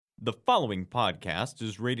The following podcast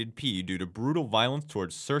is rated P due to brutal violence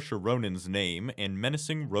towards Saoirse Ronan's name and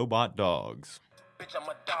menacing robot dogs. Bitch, I'm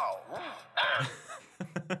a dog.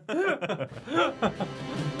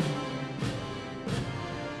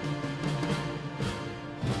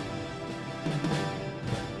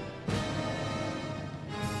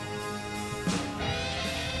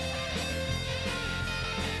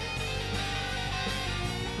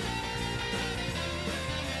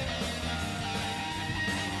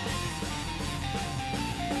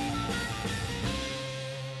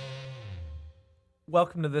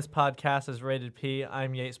 Welcome to this podcast as Rated P.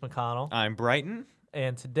 I'm Yates McConnell. I'm Brighton.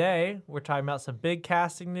 And today we're talking about some big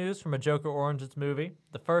casting news from a Joker Oranges movie,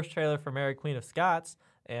 the first trailer for Mary Queen of Scots,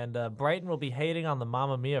 and Brighton will be hating on the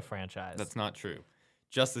Mamma Mia franchise. That's not true.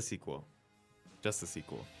 Just the sequel. Just the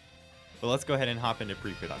sequel. But let's go ahead and hop into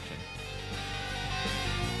pre-production.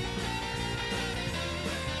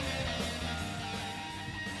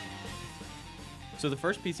 So the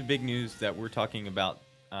first piece of big news that we're talking about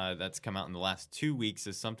that's come out in the last 2 weeks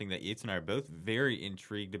is something that Yates and I are both very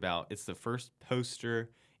intrigued about. It's the first poster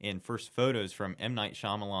and first photos from M. Night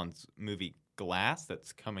Shyamalan's movie Glass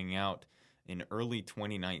that's coming out in early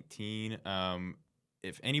 2019.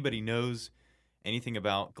 If anybody knows anything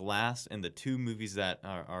about Glass and the two movies that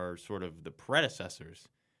are sort of the predecessors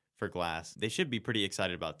for Glass, they should be pretty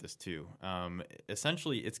excited about this too.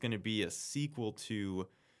 Essentially, it's going to be a sequel to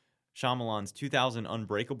Shyamalan's 2000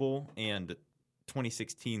 Unbreakable and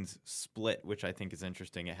 2016's Split, which I think is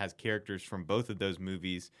interesting. It has characters from both of those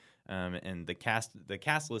movies, and the cast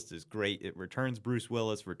list is great. It returns Bruce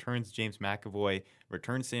Willis, returns James McAvoy,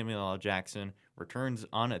 returns Samuel L. Jackson, returns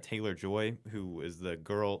Anna Taylor-Joy, who is the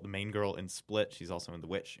main girl in Split. She's also in The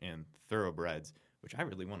Witch and Thoroughbreds, which I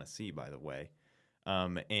really want to see, by the way.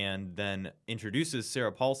 And then introduces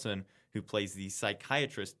Sarah Paulson, who plays the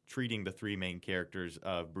psychiatrist treating the three main characters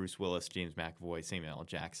of Bruce Willis, James McAvoy, Samuel L.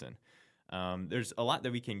 Jackson. There's a lot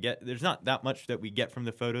that we can get. There's not that much that we get from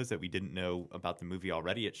the photos that we didn't know about the movie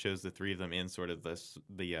already. It shows the three of them in sort of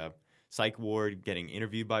the psych ward getting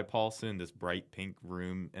interviewed by Paulson, this bright pink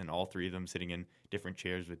room, and all three of them sitting in different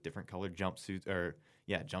chairs with different colored jumpsuits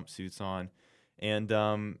on.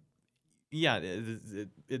 And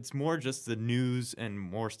it's more just the news and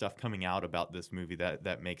more stuff coming out about this movie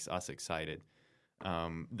that makes us excited.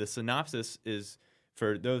 The synopsis is,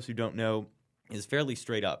 for those who don't know, is fairly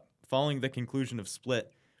straight up. Following the conclusion of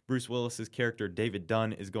Split, Bruce Willis's character David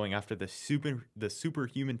Dunn is going after the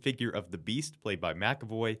superhuman figure of the Beast, played by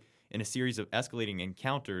McAvoy, in a series of escalating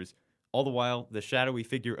encounters. All the while, the shadowy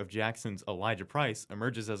figure of Jackson's Elijah Price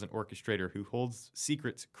emerges as an orchestrator who holds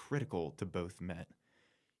secrets critical to both men.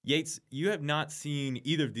 Yates, you have not seen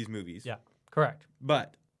either of these movies. Yeah, correct.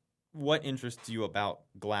 But what interests you about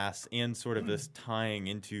Glass and sort of this tying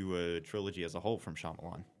into a trilogy as a whole from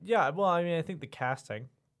Shyamalan? Yeah, well, I mean, I think the casting,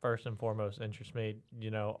 first and foremost, interests me. You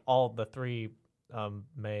know, all the three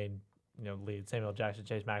main, leads, Samuel Jackson,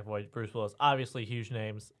 James McAvoy, Bruce Willis, obviously huge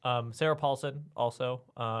names. Sarah Paulson also.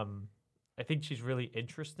 I think she's really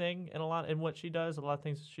interesting in what she does, a lot of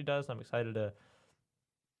things she does. I'm excited to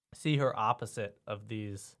see her opposite of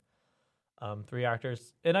these three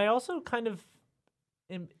actors. And I also kind of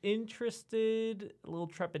am interested, a little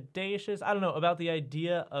trepidatious, I don't know, about the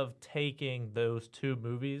idea of taking those two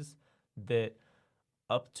movies that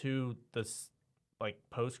up to this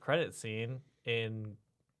post-credit scene in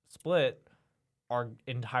Split are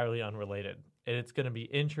entirely unrelated. And it's going to be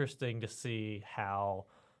interesting to see how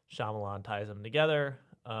Shyamalan ties them together.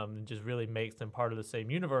 And just really makes them part of the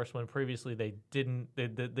same universe when previously they didn't.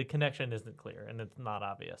 The connection isn't clear and it's not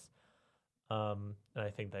obvious. And I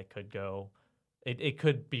think that could go. It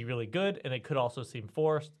could be really good and it could also seem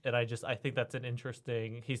forced. And I think that's an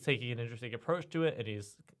interesting. He's taking an interesting approach to it and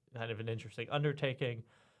he's kind of an interesting undertaking.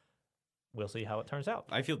 We'll see how it turns out.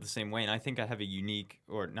 I feel the same way, and I think I have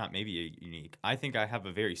I think I have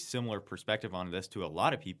a very similar perspective on this to a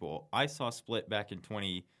lot of people. I saw Split back in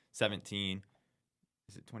 2017.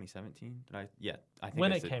 Is it 2017? I think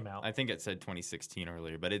when it came out. I think it said 2016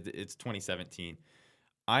 earlier, but it's 2017.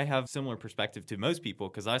 I have similar perspective to most people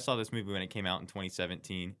because I saw this movie when it came out in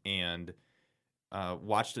 2017 and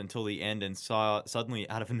watched until the end and suddenly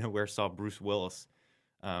out of nowhere saw Bruce Willis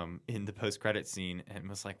in the post-credit scene and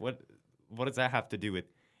was like, what does that have to do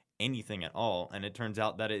with anything at all? And it turns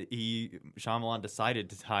out that Shyamalan decided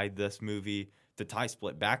to tie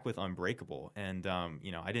Split back with Unbreakable. And,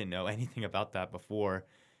 I didn't know anything about that before.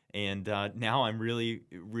 And now I'm really,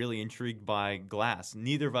 really intrigued by Glass.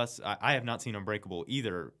 Neither of us, I have not seen Unbreakable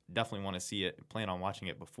either. Definitely want to see it, plan on watching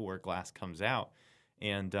it before Glass comes out.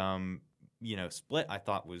 And Split I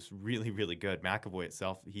thought was really, really good. McAvoy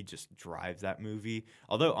itself, he just drives that movie.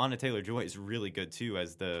 Although Anna Taylor-Joy is really good too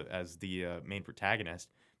as the main protagonist.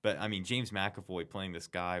 But I mean, James McAvoy playing this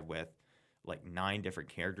guy with like 9 different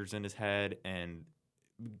characters in his head and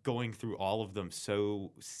going through all of them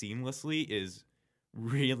so seamlessly is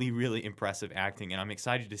really, really impressive acting. And I'm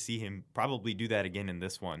excited to see him probably do that again in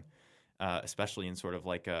this one, especially in sort of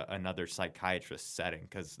like another psychiatrist setting,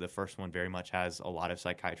 because the first one very much has a lot of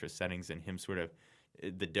psychiatrist settings and him sort of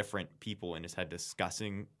the different people in his head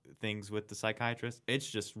discussing things with the psychiatrist. It's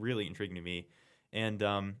just really intriguing to me. And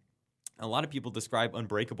a lot of people describe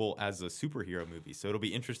Unbreakable as a superhero movie, so it'll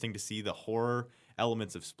be interesting to see the horror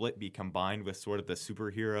elements of Split be combined with sort of the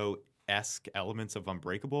superhero-esque elements of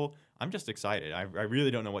Unbreakable. I'm just excited. I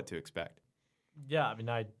really don't know what to expect. Yeah, I mean,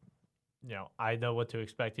 I know what to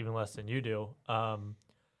expect even less than you do.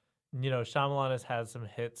 Shyamalan has had some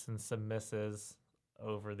hits and some misses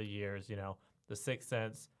over the years. The Sixth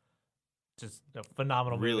Sense, just a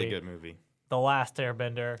phenomenal movie. Really good movie. The Last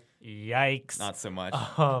Airbender, yikes. Not so much.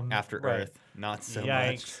 After right. Earth, not so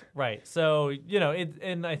yikes. much. Right. So,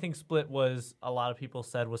 and I think Split was, a lot of people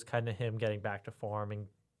said, was kind of him getting back to form and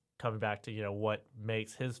coming back to, what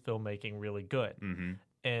makes his filmmaking really good. Mm-hmm.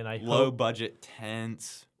 And I low hope, budget,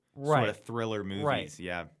 tense, right. sort of thriller movies. Right.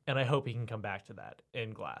 Yeah. And I hope he can come back to that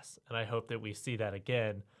in Glass. And I hope that we see that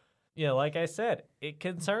again. Like I said, it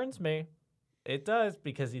concerns me. It does,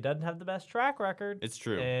 because he doesn't have the best track record. It's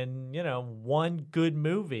true. And, one good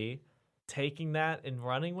movie, taking that and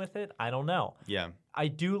running with it, I don't know. Yeah. I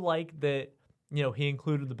do like that, he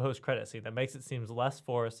included the post-credit scene. That makes it seem less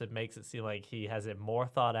forced. It makes it seem like he has it more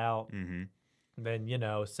thought out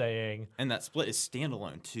than, saying... And that Split is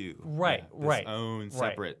standalone, too. Right, yeah, right. Its own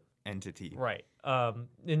separate entity. Right. And,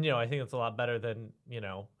 I think it's a lot better than,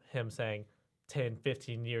 him saying 10,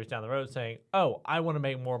 15 years down the road saying, oh, I want to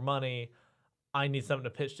make more money. I need something to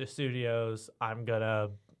pitch to studios. I'm going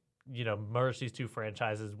to, merge these 2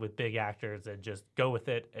 franchises with big actors and just go with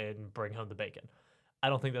it and bring home the bacon. I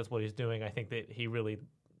don't think that's what he's doing. I think that he really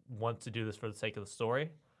wants to do this for the sake of the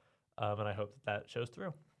story. And I hope that shows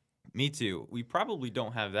through. Me too. We probably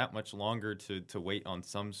don't have that much longer to wait on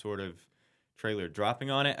some sort of trailer dropping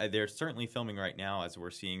on it. They're certainly filming right now, as we're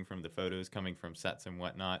seeing from the photos coming from sets and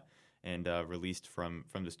whatnot, and released from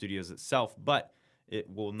the studios itself. But it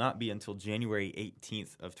will not be until January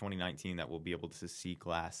 18th of 2019 that we'll be able to see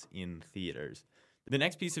Glass in theaters. The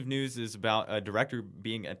next piece of news is about a director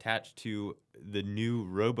being attached to the new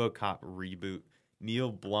RoboCop reboot,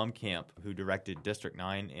 Neil Blomkamp, who directed District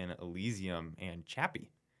 9 and Elysium and Chappie.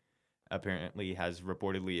 Apparently has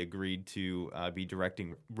reportedly agreed to be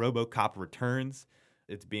directing RoboCop Returns.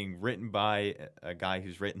 It's being written by a guy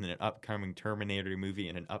who's written an upcoming Terminator movie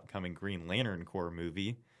and an upcoming Green Lantern Corps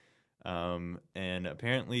movie. And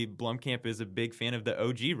apparently Blomkamp is a big fan of the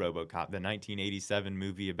OG RoboCop, the 1987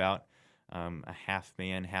 movie about a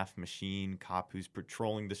half-man, half-machine cop who's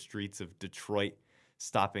patrolling the streets of Detroit,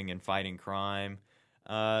 stopping and fighting crime.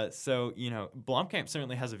 So, Blomkamp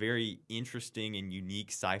certainly has a very interesting and unique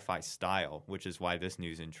sci-fi style, which is why this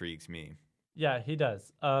news intrigues me. Yeah, he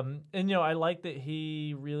does. And I like that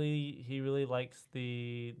he really likes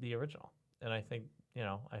the original. And I think,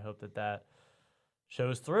 I hope that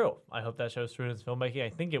shows through. I hope that shows through in his filmmaking. I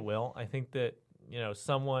think it will. I think that,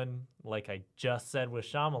 someone, like I just said with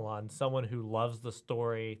Shyamalan, someone who loves the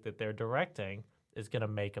story that they're directing is going to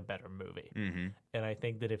make a better movie. Mm-hmm. And I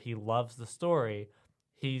think that if he loves the story,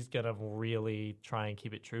 he's going to really try and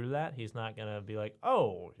keep it true to that. He's not going to be like,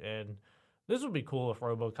 oh, and this would be cool if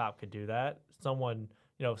RoboCop could do that. Someone,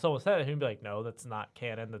 if someone said it, he'd be like, no, that's not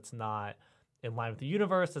canon. That's not in line with the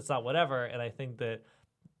universe. That's not whatever. And I think that,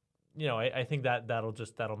 I think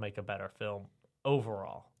that'll make a better film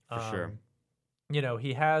overall. For sure.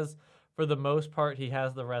 He has, for the most part, he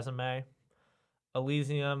has the resume.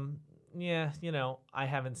 Elysium, yeah, I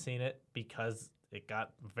haven't seen it because it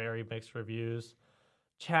got very mixed reviews.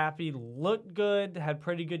 Chappie looked good, had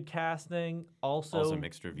pretty good casting. Also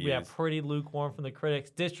mixed reviews. Yeah, pretty lukewarm from the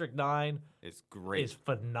critics. District 9 is great. Is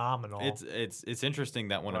phenomenal. It's interesting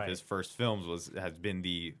that one of his first films has been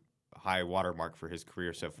the high watermark for his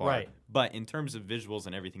career so far. Right. But in terms of visuals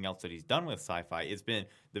and everything else that he's done with sci-fi, it's been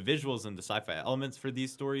the visuals and the sci-fi elements for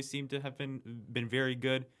these stories seem to have been very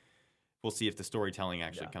good. We'll see if the storytelling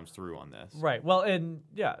actually comes through on this. Right. Well, and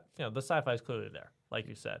the sci-fi is clearly there, like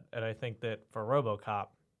you said. And I think that for RoboCop,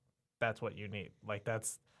 that's what you need. Like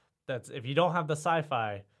that's if you don't have the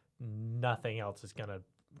sci-fi, nothing else is gonna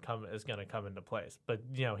come into place. But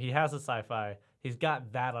he has the sci-fi. He's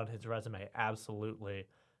got that on his resume. Absolutely.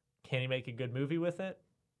 Can he make a good movie with it?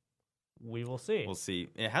 we will see. We'll see.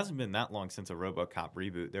 It hasn't been that long since a RoboCop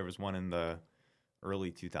reboot. There was one in the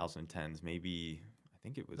early 2010s, maybe. I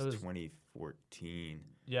think it was 2014.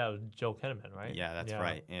 Yeah, it was Joel Kinnaman, right? Yeah, that's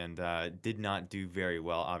right. And did not do very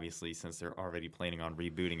well, obviously, since they're already planning on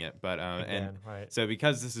rebooting it. But so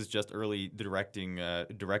because this is just early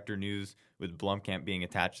director news with Blumkamp being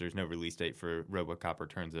attached, there's no release date for RoboCop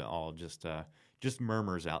Returns at all. Just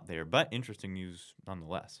murmurs out there, but interesting news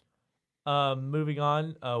nonetheless. Moving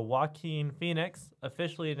on, Joaquin Phoenix has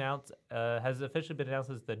officially been announced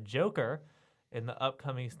as the Joker in the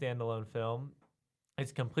upcoming standalone film.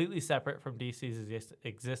 It's completely separate from DC's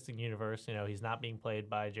existing universe. You know, he's not being played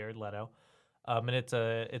by Jared Leto, and it's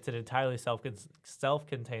an entirely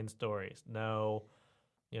self-contained story. No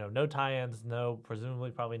tie-ins. No, presumably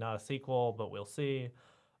probably not a sequel, but we'll see.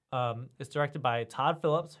 It's directed by Todd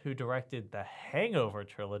Phillips, who directed the Hangover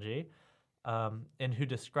trilogy, and who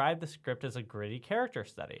described the script as a gritty character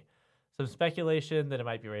study. Some speculation that it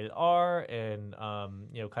might be rated R and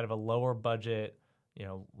kind of a lower budget,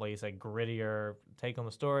 like you said, grittier take on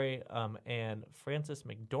the story. And Frances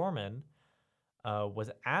McDormand was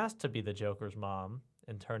asked to be the Joker's mom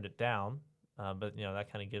and turned it down. But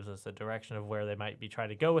that kind of gives us a direction of where they might be trying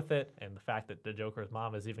to go with it, and the fact that the Joker's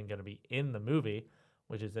mom is even going to be in the movie,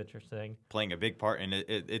 which is interesting. Playing a big part, and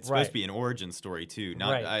it's supposed to be an origin story too.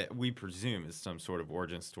 We presume it's some sort of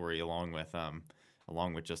origin story along with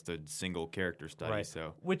just a single character study. Right.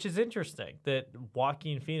 So, which is interesting that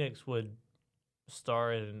Joaquin Phoenix would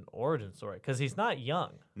star in an origin story because he's not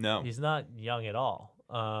young. No, he's not young at all.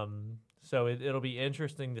 So it'll be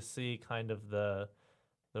interesting to see kind of the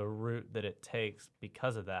route that it takes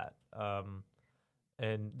because of that.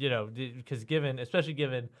 And because especially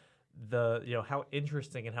given the how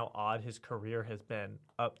interesting and how odd his career has been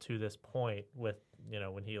up to this point, with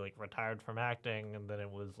when he retired from acting, and then it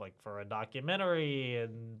was for a documentary,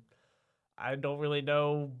 and I don't really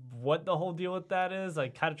know what the whole deal with that is. I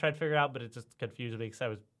kind of tried to figure it out, but it just confused me because I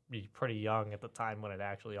was pretty young at the time when it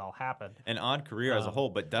actually all happened. An odd career as a whole,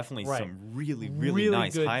 but definitely some really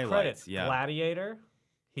nice good highlights. Credits. Yeah. Gladiator,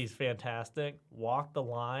 he's fantastic. Walk the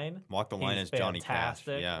Line. Is Johnny Cash.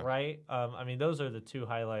 Yeah. Right? Those are the two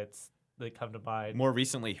highlights that come to mind. More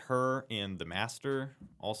recently, Her and The Master,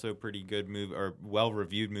 also pretty good movie, or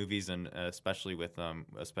well-reviewed movies, and especially with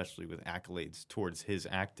accolades towards his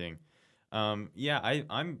acting. I'm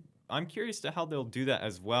curious to how they'll do that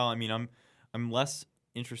as well. I mean, I'm less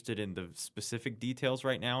interested in the specific details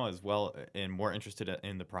right now, as well, and more interested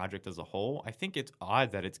in the project as a whole. I think it's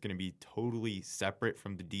odd that it's going to be totally separate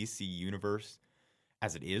from the DC universe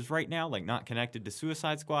as it is right now, not connected to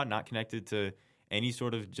Suicide Squad, not connected to any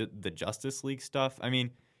sort of the Justice League stuff. I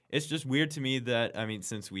mean, it's just weird to me that,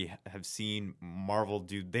 since we have seen Marvel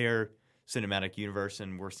do their cinematic universe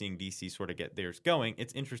and we're seeing DC sort of get theirs going,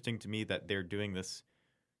 it's interesting to me that they're doing this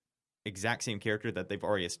exact same character that they've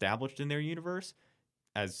already established in their universe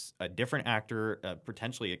as a different actor,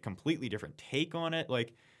 potentially a completely different take on it.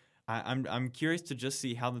 I'm curious to just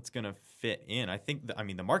see how that's going to fit in. I think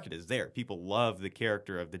the market is there. People love the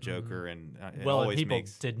character of the Joker, and people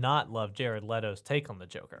did not love Jared Leto's take on the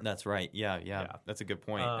Joker. That's right. Yeah. That's a good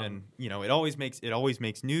point. And it always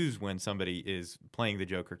makes news when somebody is playing the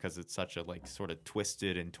Joker, because it's such a sort of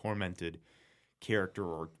twisted and tormented character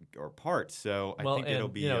or part. So I think it'll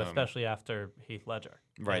be especially after Heath Ledger.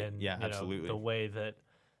 Right. And, yeah. Absolutely. The way that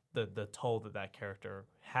the toll that character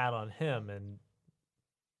had on him, and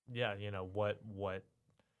what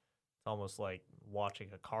it's almost like watching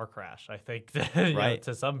a car crash. I think that,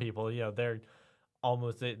 to some people, there's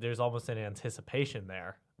almost an anticipation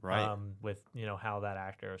there, right? With how that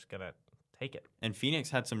actor is gonna take it. And Phoenix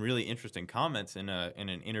had some really interesting comments in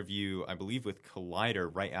an interview, I believe, with Collider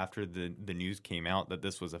right after the news came out that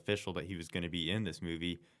this was official, that he was going to be in this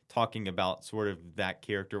movie, talking about sort of that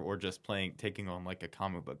character, or just taking on a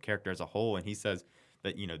comic book character as a whole. And he says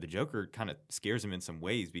that the Joker kind of scares him in some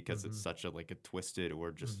ways because it's such a twisted,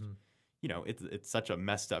 or just it's such a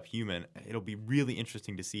messed up human. It'll be really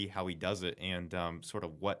interesting to see how he does it, and sort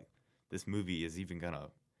of what this movie is even gonna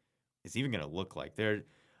look like. There are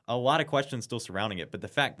a lot of questions still surrounding it, but the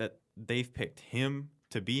fact that they've picked him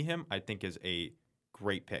to be him, I think, is a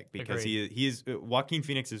great pick, because he is Joaquin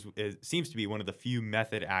Phoenix seems to be one of the few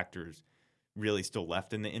method actors really still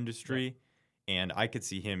left in the industry, and I could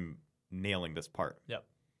see him nailing this part. Yep,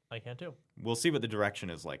 I can too. We'll see what the direction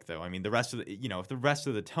is like, though. I mean, the rest of the if the rest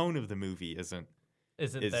of the tone of the movie is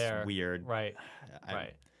there, weird, right?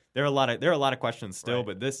 There are a lot of questions still,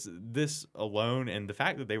 but this alone, and the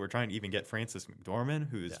fact that they were trying to even get Frances McDormand,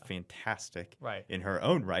 who is fantastic in her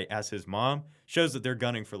own right as his mom, shows that they're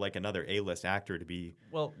gunning for another A-list actor to be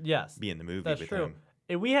be in the movie. That's with true. him.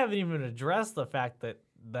 And we haven't even addressed the fact that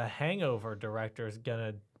the Hangover director is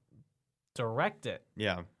gonna direct it,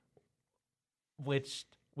 Yeah, which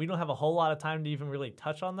we don't have a whole lot of time to even really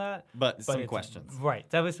touch on that. but some it's- questions. Right,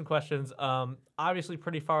 definitely some questions. Obviously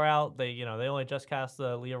pretty far out. They only just cast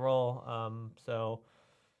the Leah role. So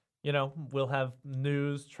we'll have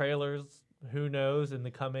news, trailers, who knows, in the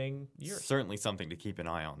coming years. Certainly something to keep an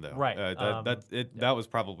eye on, though. Right. That was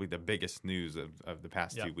probably the biggest news of the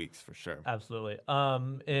past Yeah. 2 weeks for sure. Absolutely.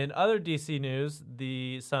 In other DC news,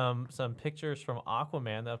 some pictures from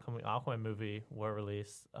Aquaman, the upcoming Aquaman movie, were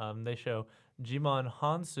released. They show Jimon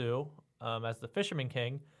Hansu as the Fisherman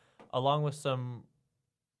King, along with some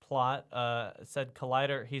plot. Said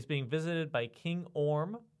Collider, he's being visited by King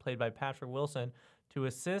Orm, played by Patrick Wilson, to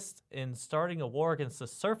assist in starting a war against the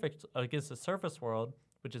surface world,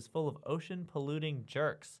 which is full of ocean-polluting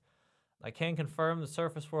jerks. I can confirm the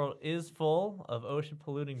surface world is full of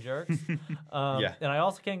ocean-polluting jerks. Yeah. And I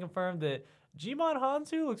also can confirm that Jimon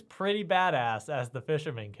Hansu looks pretty badass as the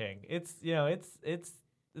Fisherman King. It's a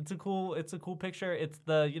cool picture. It's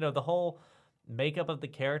the whole makeup of the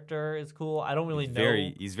character is cool. I don't really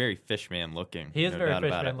know. He's very fishman looking. He is no very doubt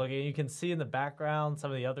about Fishman it. looking. You can see in the background some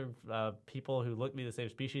of the other people who look to be the same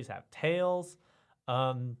species have tails.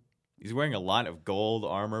 He's wearing a lot of gold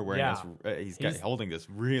armor. Yeah. He's holding this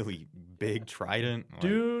really big trident.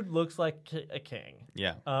 Dude looks like a king.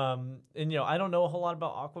 Yeah. And I don't know a whole lot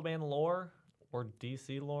about Aquaman lore or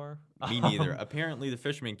DC lore. Me neither. Apparently, the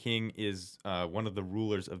Fisherman King is one of the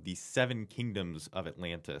rulers of the 7 kingdoms of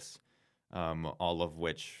Atlantis, all of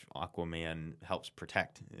which Aquaman helps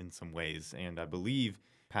protect in some ways. And I believe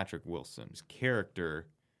Patrick Wilson's character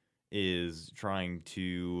is trying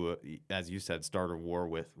to, as you said, start a war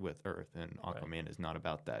with Earth, and Aquaman is not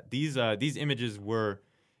about that. These images were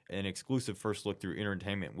an exclusive first look through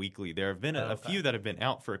Entertainment Weekly. There have been a few that have been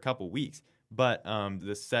out for a couple weeks, but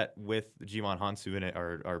the set with Jimon Hansu in it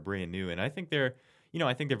are brand new, and I think they're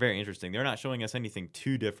very interesting. They're not showing us anything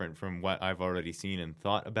too different from what I've already seen and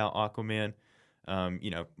thought about Aquaman.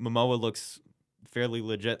 Momoa looks fairly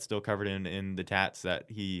legit, still covered in the tats that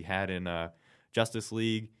he had in Justice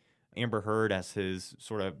League. Amber Heard as his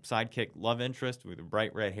sort of sidekick love interest with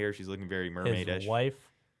bright red hair. She's looking very mermaidish. His wife.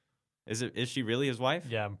 Is she really his wife?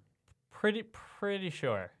 Yeah, I'm pretty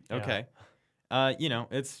sure. Yeah. Okay.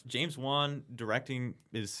 It's James Wan directing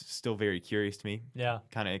is still very curious to me. Yeah.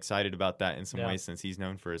 Kind of excited about that in some Yeah. ways since he's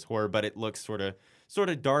known for his horror, but it looks sort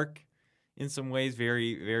of dark in some ways,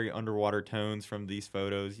 very very underwater tones from these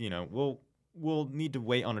photos. We'll need to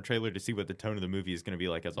wait on a trailer to see what the tone of the movie is going to be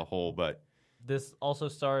like as a whole, but This also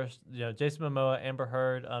stars Jason Momoa, Amber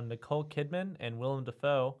Heard, Nicole Kidman, and Willem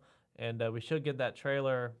Dafoe. And we should get that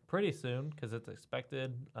trailer pretty soon because it's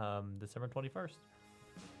expected December 21st.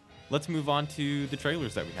 let's move on to the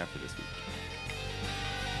trailers that we have for this week.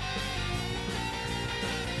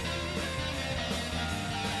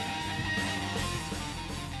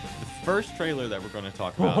 The first trailer that we're going to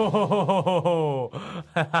talk about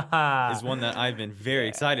is one that I've been very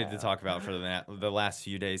excited to talk about for the last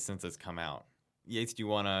few days since it's come out. Yates, do you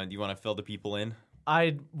wanna fill the people in?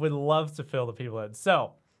 I would love to fill the people in.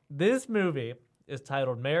 So, this movie is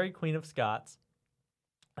titled Mary Queen of Scots,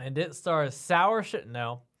 and it stars Saoirse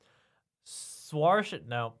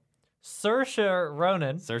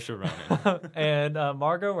Ronan Saoirse Ronan. and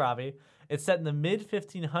Margot Robbie. It's set in the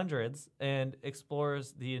mid-1500s and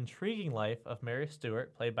explores the intriguing life of Mary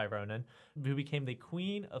Stuart, played by Ronan, who became the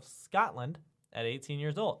Queen of Scotland at 18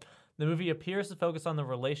 years old. The movie appears to focus on the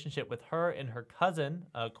relationship with her and her cousin,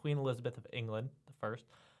 Queen Elizabeth of England, the first,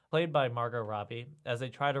 played by Margot Robbie, as they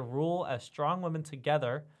try to rule as strong women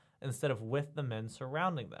together instead of with the men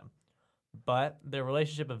surrounding them. But their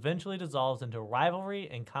relationship eventually dissolves into rivalry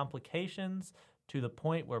and complications to the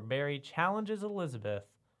point where Mary challenges Elizabeth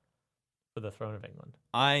for the throne of England.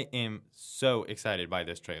 I am so excited by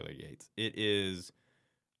this trailer, Yates. It's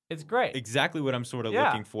great. Exactly what I'm sort of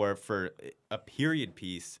looking for a period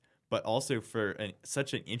piece, but also for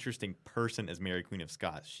such an interesting person as Mary Queen of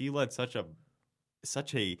Scots. She led such a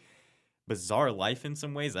bizarre life in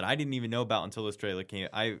some ways that I didn't even know about until this trailer came.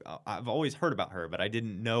 I've always heard about her, but I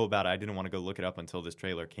didn't know about it. I didn't want to go look it up until this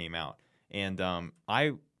trailer came out. And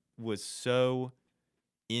I was so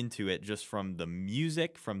into it just from the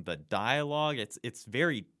music, from the dialogue. It's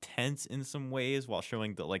very tense in some ways while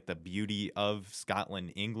showing the beauty of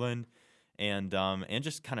Scotland, England, and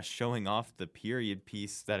just kind of showing off the period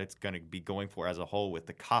piece that it's going to be going for as a whole, with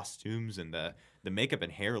the costumes and the makeup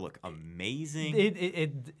and hair look amazing.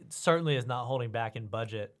 It certainly is not holding back in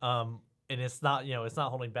budget. And it's not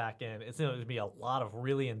holding back in. It's going to be a lot of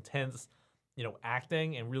really intense,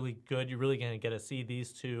 acting and really good. You're really going to get to see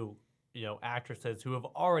these two actresses who have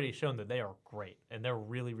already shown that they are great and they're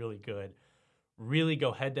really, really good, really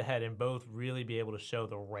go head to head and both really be able to show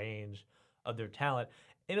the range of their talent.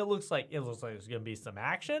 And it looks like there's going to be some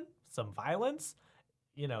action, some violence,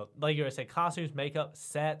 like you were saying, costumes, makeup,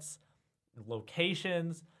 sets,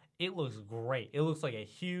 locations. It looks great. It looks like a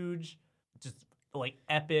huge, just like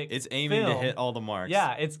epic. It's aiming film. to hit all the marks.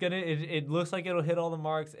 Yeah, it looks like it'll hit all the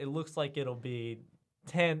marks. It looks like it'll be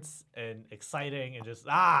tense and exciting and just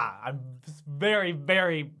I'm very,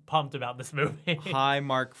 very pumped about this movie. High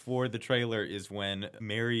mark for the trailer is when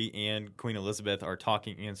Mary and Queen Elizabeth are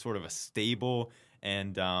talking in sort of a stable,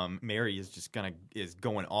 and Mary is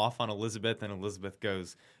going off on Elizabeth, and Elizabeth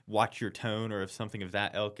goes, "Watch your tone," or something of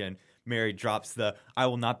that ilk, and Mary drops the "I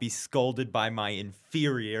will not be scolded by my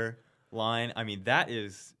inferior" line. I mean, that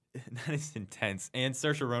is intense, and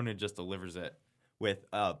Saoirse Ronan just delivers it with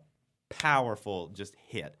a powerful just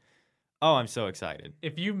hit. Oh, I'm so excited.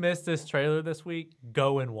 If you missed this trailer this week,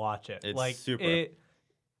 go and watch it. It's super.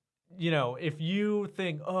 If you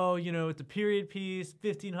think, it's a period piece,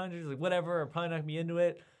 1500s, like whatever, or probably not gonna be into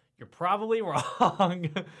it, you're probably wrong.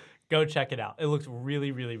 Go check it out. It looks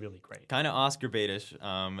really, really, really great. Kind of Oscar baitish,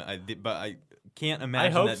 but I can't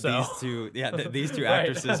imagine that so. these two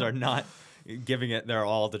actresses are not giving it their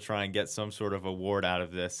all to try and get some sort of award out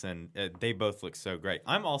of this, and they both look so great.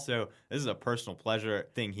 This is a personal pleasure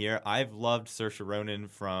thing here. I've loved Saoirse Ronan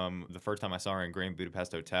from the first time I saw her in Grand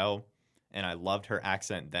Budapest Hotel, and I loved her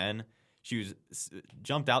accent then. She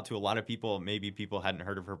jumped out to a lot of people. Maybe people hadn't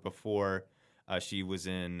heard of her before. She was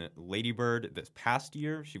in Lady Bird this past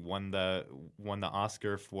year. She won the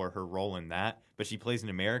Oscar for her role in that, but she plays an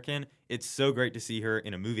American. It's so great to see her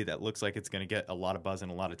in a movie that looks like it's going to get a lot of buzz and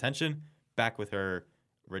a lot of attention, back with her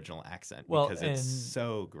original accent, because it's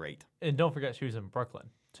so great. And don't forget, she was in Brooklyn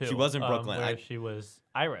too. She was in Brooklyn, where she was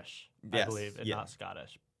Irish, yes, I believe, and not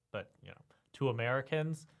Scottish. But two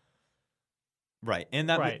Americans, right? And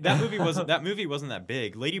that movie wasn't that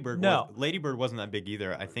big. Lady Bird wasn't that big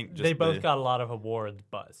either. I think they both got a lot of awards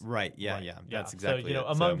buzz. Right? Yeah. That's exactly. So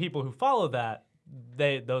among people who follow that,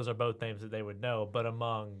 those are both names that they would know. But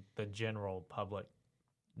among the general public,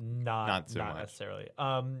 not necessarily.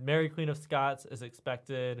 Mary Queen of Scots is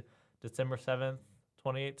expected December 7th,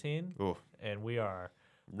 2018. Ooh. And we are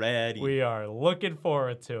ready. We are looking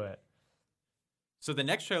forward to it. So the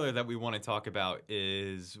next trailer that we want to talk about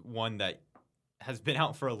is one that has been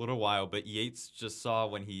out for a little while, but Yates just saw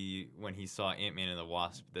when he saw Ant-Man and the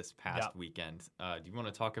Wasp this past weekend. Do you want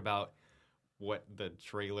to talk about what the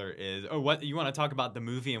trailer is, or what you want to talk about the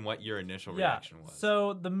movie and what your initial reaction was?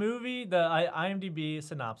 So the movie, the IMDb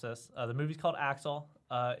synopsis, the movie's called Axel.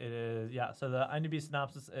 So the IMDb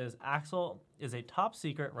synopsis is: Axel is a top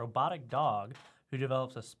secret robotic dog who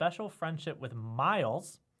develops a special friendship with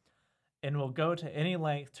Miles and will go to any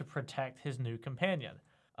length to protect his new companion.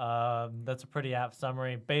 That's a pretty apt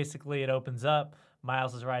summary. Basically, it opens up.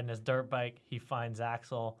 Miles is riding his dirt bike. He finds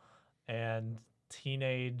Axel, and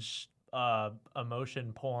teenage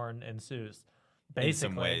emotion porn ensues. Basically, in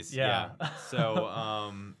some ways, yeah. So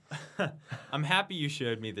I'm happy you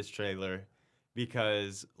showed me this trailer,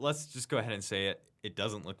 because let's just go ahead and say it. It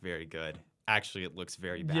doesn't look very good. Actually, it looks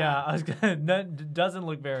very bad. Yeah, it doesn't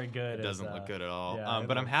look very good. It doesn't look good at all.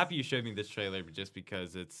 But I'm happy you showed me this trailer, just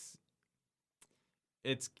because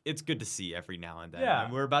it's good to see every now and then. Yeah.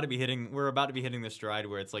 And we're about to be hitting the stride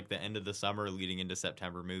where it's like the end of the summer leading into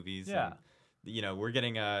September movies. Yeah. And, we're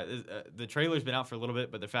getting the trailer's been out for a little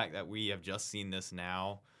bit, but the fact that we have just seen this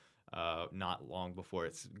now, not long before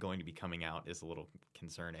it's going to be coming out, is a little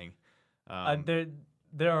concerning.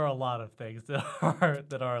 There are a lot of things that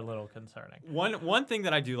are a little concerning. One thing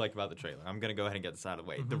that I do like about the trailer, I'm gonna go ahead and get this out of the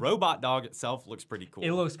way. Mm-hmm. The robot dog itself looks pretty cool.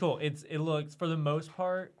 It looks cool. It looks, for the most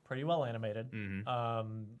part, pretty well animated.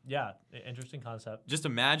 Mm-hmm. Interesting concept. Just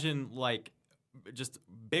imagine just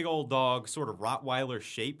big old dog, sort of Rottweiler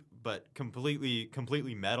shape, but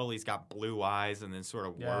completely metal. He's got blue eyes and then sort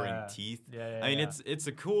of whirring teeth. I mean, it's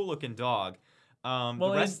a cool looking dog.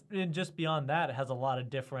 And just beyond that, it has a lot of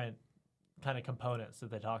different kind of components that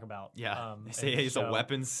they talk about. Yeah, they say he's a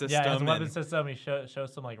weapons system. Yeah, he has a weapons system. He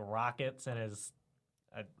shows some rockets in his,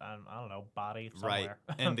 I don't know, body somewhere.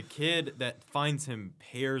 Right, and the kid that finds him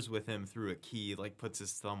pairs with him through a key, puts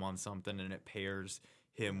his thumb on something and it pairs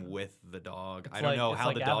him with the dog. I don't know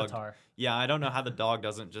how the dog. Avatar. Yeah, I don't know how the dog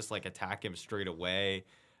doesn't just attack him straight away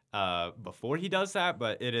before he does that,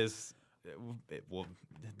 but it is.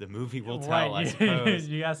 The movie will tell, I suppose.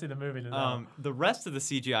 You gotta see the movie to know. The rest of the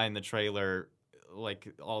CGI in the trailer,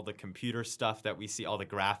 all the computer stuff that we see, all the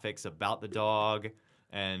graphics about the dog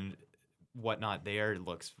and whatnot, there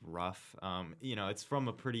looks rough. It's from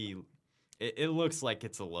a pretty it looks like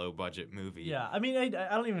it's a low budget movie. Yeah, I mean, I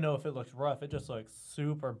don't even know if it looks rough. It just looks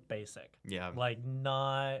super basic. Yeah. Like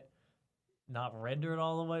not rendered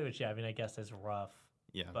all the way, which I mean, I guess is rough.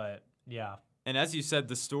 Yeah. But yeah. And as you said,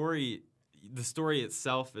 the story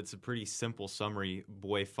itself, it's a pretty simple summary.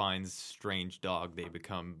 Boy finds strange dog. They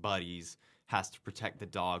become buddies. Has to protect the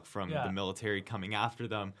dog from the military coming after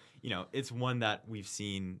them. It's one that we've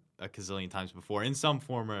seen a gazillion times before in some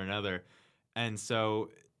form or another. And so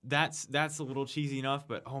that's a little cheesy enough,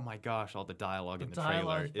 but oh my gosh, all the dialogue in the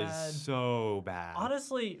trailer is so bad.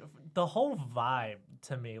 Honestly, the whole vibe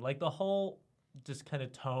to me, like the whole just kind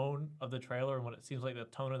of tone of the trailer and what it seems like the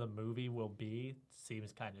tone of the movie will be,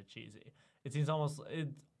 seems kind of cheesy. It seems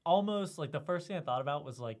almost like the first thing I thought about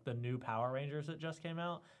was like the new Power Rangers that just came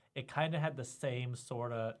out. It kind of had the same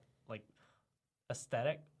sort of like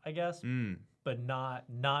aesthetic, I guess, but not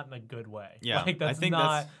in a good way. Yeah, like that's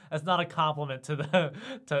not a compliment to the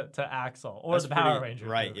to Axel or the Power Rangers.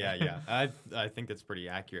 Right? Movie. Yeah. I think that's pretty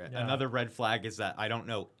accurate. Yeah. Another red flag is that I don't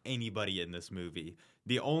know anybody in this movie.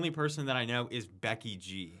 The only person that I know is Becky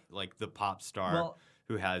G, like the pop star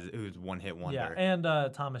who's one hit wonder. Yeah,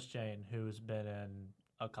 and Thomas Jane, who's been in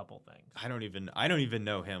a couple things. I don't even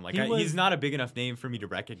know him. Like he's not a big enough name for me to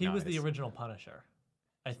recognize. He was the original Punisher,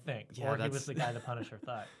 I think, or he was the guy the Punisher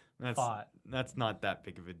fought. That's not that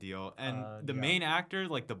big of a deal. And the main actor,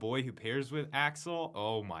 like the boy who pairs with Axel,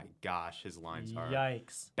 oh my gosh, his lines are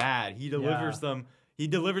bad. He delivers them. He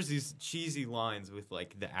delivers these cheesy lines with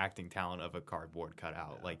like the acting talent of a cardboard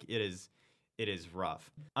cutout. Yeah. Like it is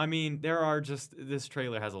rough. I mean, this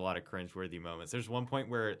trailer has a lot of cringeworthy moments. There's one point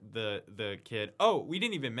where the kid, we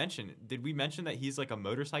didn't even mention, did we mention that he's like a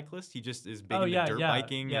motorcyclist? He just is big into dirt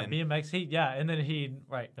biking. And BMX, and then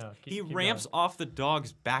he ramps off the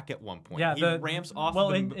dog's back at one point. Yeah, he ramps off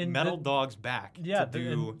the metal dog's back. Yeah,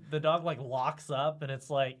 the dog like locks up, and it's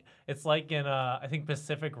like in I think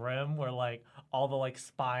Pacific Rim where like all the like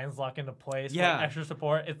spines lock into place for like, extra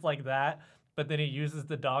support. It's like that. But then he uses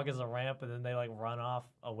the dog as a ramp, and then they like run off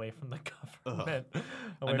away from the government.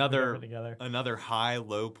 Another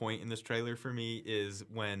high-low point in this trailer for me is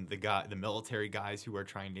when the military guys who are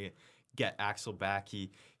trying to get Axel back, he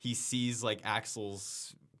sees like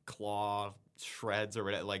Axel's claw shreds or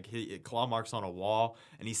whatever, like claw marks on a wall,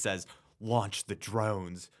 and he says, "Launch the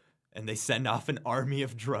drones." And they send off an army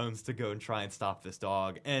of drones to go and try and stop this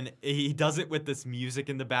dog. And he does it with this music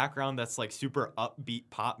in the background that's like super upbeat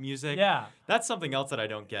pop music. Yeah. That's something else that I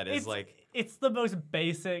don't get is it's the most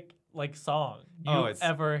basic like song you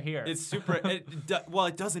ever hear. It's super it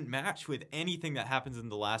doesn't match with anything that happens in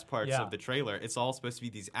the last parts of the trailer. It's all supposed to be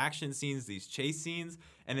these action scenes, these chase scenes,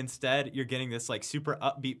 and instead you're getting this like super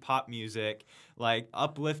upbeat pop music, like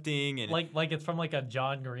uplifting and like it's from like a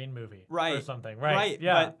John Green movie or something, right? Right.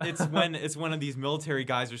 Yeah. But it's one of these military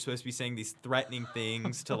guys are supposed to be saying these threatening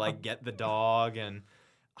things to like get the dog, and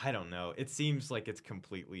I don't know. It seems like it's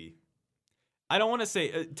completely, I don't want to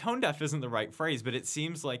say tone deaf isn't the right phrase, but it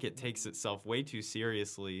seems like it takes itself way too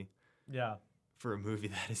seriously. Yeah. For a movie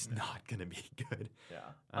that is not going to be good.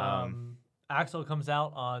 Yeah. Axel comes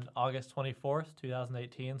out on August 24th,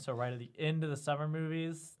 2018, so right at the end of the summer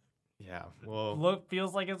movies. Yeah. Well,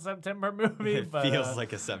 feels like a September movie. It feels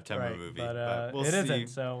like a September movie. But we'll see. Isn't.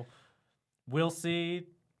 So we'll see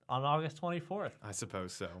on August 24th. I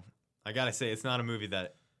suppose so. I got to say, it's not a movie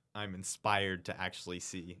that I'm inspired to actually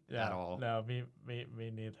see at all. No, me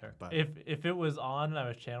neither. But if it was on and I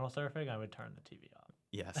was channel surfing, I would turn the TV off.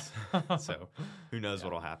 Yes. So who knows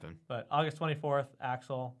what'll happen. But August 24th,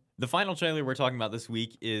 Axel. The final trailer we're talking about this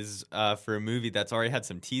week is for a movie that's already had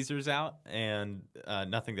some teasers out and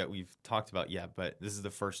nothing that we've talked about yet. But this is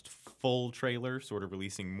the first full trailer, sort of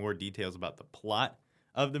releasing more details about the plot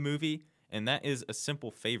of the movie. And that is A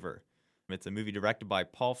Simple Favor. It's a movie directed by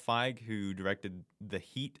Paul Feig, who directed The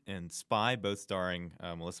Heat and Spy, both starring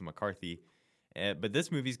Melissa McCarthy. But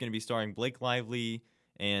this movie is going to be starring Blake Lively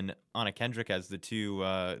and Anna Kendrick as the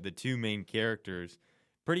two main characters.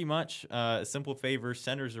 Pretty much, A Simple Favor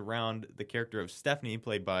centers around the character of Stephanie,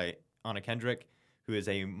 played by Anna Kendrick, who is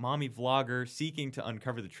a mommy vlogger seeking to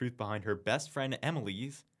uncover the truth behind her best friend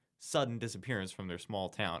Emily's sudden disappearance from their small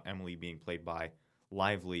town, Emily being played by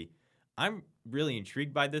Lively. I'm really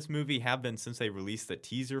intrigued by this movie, have been since they released the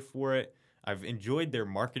teaser for it. I've enjoyed their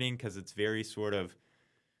marketing because it's very sort of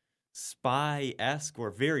spy-esque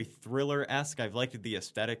or very thriller-esque. I've liked the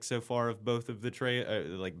aesthetic so far of both of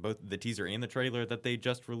the both the teaser and the trailer that they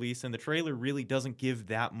just released. And the trailer really doesn't give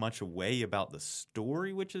that much away about the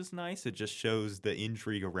story, which is nice. It just shows the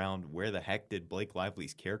intrigue around where the heck did Blake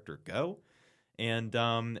Lively's character go. And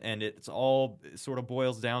it's all sort of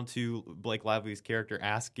boils down to Blake Lively's character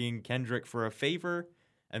asking Kendrick for a favor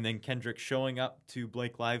and then Kendrick showing up to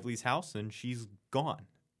Blake Lively's house, and she's gone.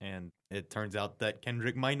 And it turns out that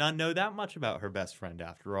Kendrick might not know that much about her best friend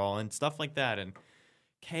after all, and stuff like that. And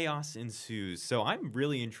chaos ensues. So I'm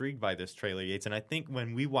really intrigued by this trailer, Yates. And I think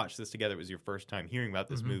when we watched this together, it was your first time hearing about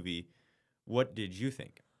this movie. What did you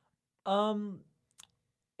think?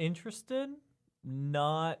 Interested,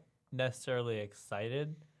 not necessarily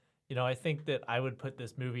excited. I think that I would put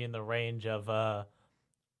this movie in the range of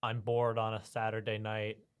I'm bored on a Saturday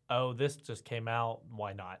night. Oh, this just came out.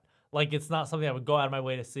 Why not? Like, it's not something I would go out of my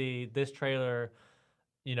way to see. This trailer,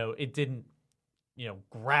 it didn't,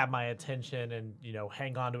 grab my attention and,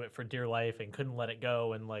 hang on to it for dear life and couldn't let it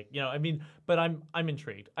go. And but I'm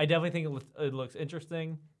intrigued. I definitely think it looks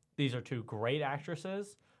interesting. These are two great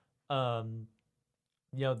actresses. The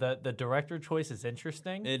director choice is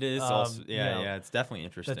interesting. It is also, it's definitely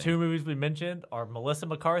interesting. The two movies we mentioned are Melissa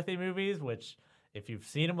McCarthy movies, which if you've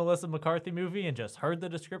seen a Melissa McCarthy movie and just heard the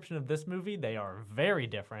description of this movie, they are very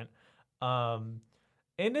different. And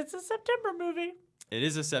it's a September movie. It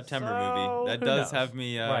is a September So, movie. That who does knows? have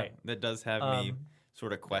me. Right. That does have me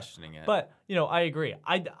sort of questioning it. But I agree.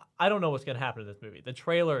 I don't know what's going to happen in this movie. The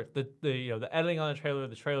trailer, the editing on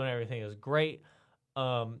the trailer and everything is great.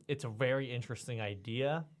 It's a very interesting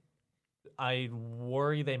idea. I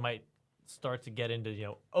worry they might start to get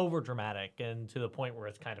into over dramatic and to the point where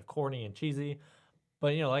it's kind of corny and cheesy.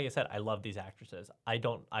 But like I said, I love these actresses. I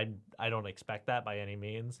don't expect that by any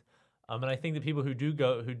means. And I think the people who do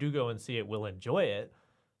go and see it will enjoy it.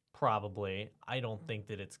 Probably. I don't think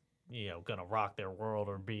that it's gonna rock their world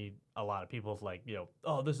or be a lot of people's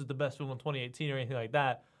oh, this is the best film in 2018 or anything like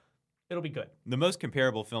that. It'll be good. The most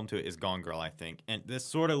comparable film to it is Gone Girl, I think, and this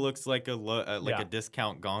sort of looks like a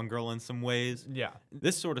discount Gone Girl in some ways. Yeah,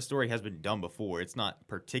 this sort of story has been done before. It's not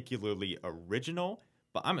particularly original,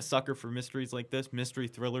 but I'm a sucker for mysteries like this, mystery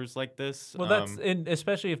thrillers like this. Well,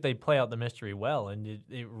 especially if they play out the mystery well, and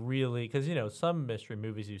it really, because some mystery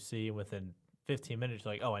movies you see within 15 minutes,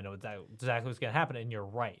 you're like, oh, I know exactly what's going to happen, and you're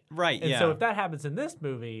right. Right. And so if that happens in this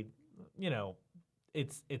movie,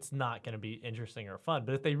 it's not going to be interesting or fun.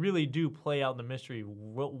 But if they really do play out the mystery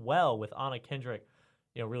well with Anna Kendrick,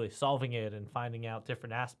 really solving it and finding out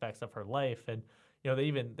different aspects of her life, and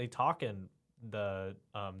they talk in the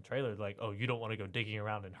trailer like, oh, you don't want to go digging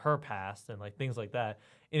around in her past and like things like that.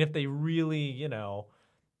 And if they really,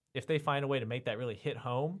 if they find a way to make that really hit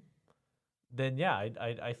home, then yeah,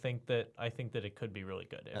 I think that it could be really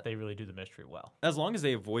good if they really do the mystery well. As long as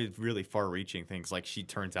they avoid really far-reaching things, like she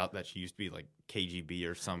turns out that she used to be like KGB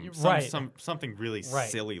or something really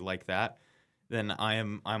silly like that, then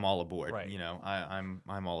I'm all aboard. Right.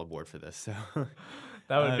 I'm all aboard for this. So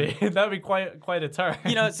that would be quite a turn.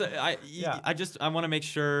 So I want to make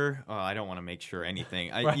sure. I don't want to make sure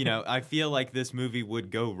anything. I feel like this movie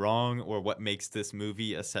would go wrong, or what makes this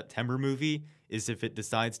movie a September movie is if it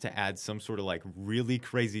decides to add some sort of like really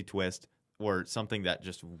crazy twist or something that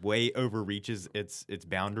just way overreaches its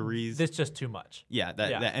boundaries. It's just too much. Yeah,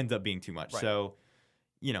 that ends up being too much. Right. So,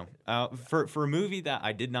 for a movie that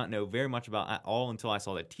I did not know very much about at all until I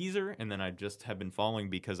saw the teaser, and then I just have been following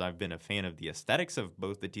because I've been a fan of the aesthetics of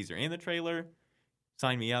both the teaser and the trailer,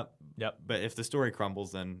 sign me up. Yep. But if the story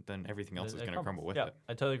crumbles, then everything else is going to crumble with it.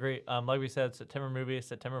 I totally agree. Like we said, September movie,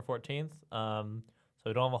 September 14th. So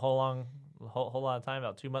we don't have a whole lot of time,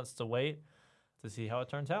 about 2 months to wait to see how it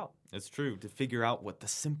turns out. It's true, to figure out what the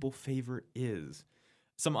simple favor is.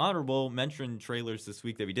 Some honorable mention trailers this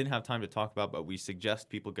week that we didn't have time to talk about, but we suggest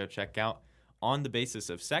people go check out. On the Basis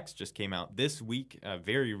of Sex just came out this week,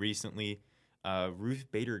 very recently. Ruth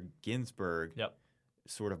Bader Ginsburg,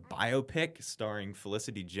 sort of biopic starring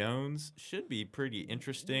Felicity Jones. Should be pretty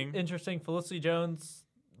interesting. Felicity Jones,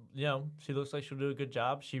 she looks like she'll do a good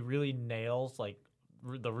job. She really nails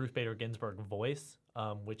the Ruth Bader Ginsburg voice,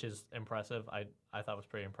 which is impressive. I thought was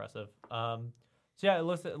pretty impressive. So yeah, it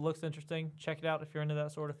looks interesting. Check it out if you're into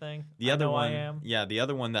that sort of thing. The other one, I am. Yeah, the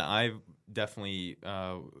other one that I've definitely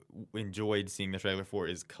enjoyed seeing the trailer for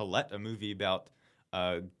is Colette, a movie about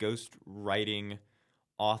a ghost writing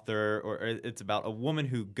author, or it's about a woman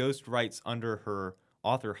who ghost writes under her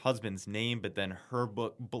author husband's name, but then her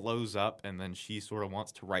book blows up, and then she sort of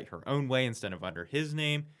wants to write her own way instead of under his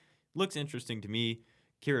name. Looks interesting to me.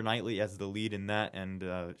 Keira Knightley as the lead in that, and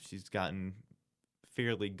she's gotten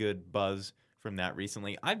fairly good buzz from that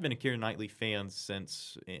recently. I've been a Keira Knightley fan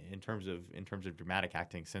since, in terms of dramatic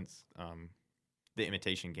acting, since The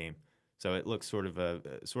Imitation Game. So it looks sort of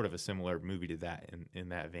a similar movie to that in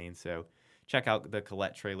that vein. So check out the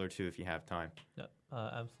Colette trailer too if you have time. Yeah,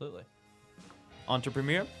 absolutely. On to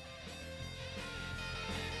premiere.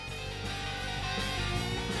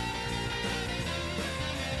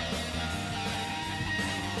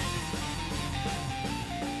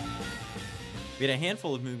 We had a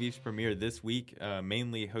handful of movies premiere this week,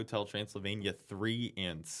 mainly Hotel Transylvania 3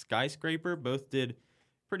 and Skyscraper. Both did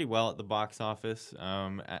pretty well at the box office,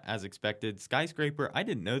 as expected. Skyscraper, I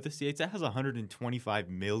didn't know this, Yates. It has a $125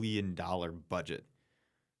 million budget.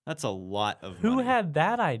 That's a lot of money. Who had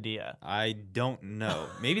that idea? I don't know.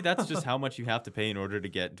 Maybe that's just how much you have to pay in order to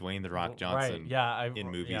get Dwayne "The Rock" Johnson in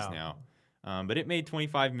movies now. But it made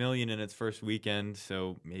 $25 million in its first weekend,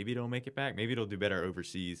 so maybe it'll make it back. Maybe it'll do better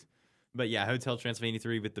overseas. But yeah, Hotel Transylvania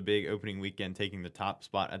 3 with the big opening weekend taking the top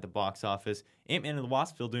spot at the box office. Ant-Man and the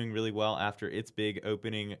Wasp still doing really well after its big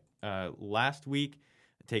opening last week,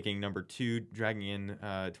 taking number 2, dragging in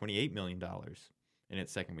 $28 million in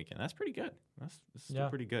its second weekend. That's pretty good. That's still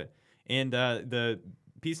pretty good. And the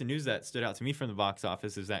piece of news that stood out to me from the box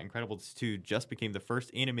office is that Incredibles 2 just became the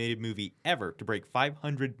first animated movie ever to break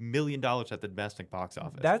 $500 million at the domestic box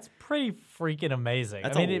office. That's pretty freaking amazing.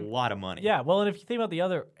 That's a lot of money. Yeah, well, and if you think about the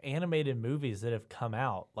other animated movies that have come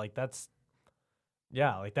out, like that's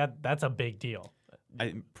a big deal.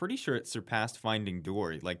 I'm pretty sure it surpassed Finding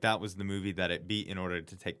Dory. Like, that was the movie that it beat in order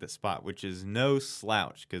to take the spot, which is no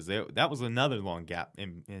slouch, because that was another long gap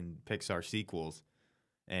in Pixar sequels.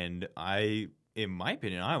 And in my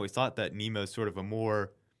opinion, I always thought that Nemo's sort of a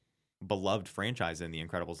more beloved franchise than The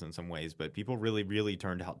Incredibles in some ways, but people really, really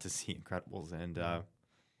turned out to see Incredibles. And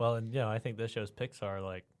well, and I think this shows Pixar,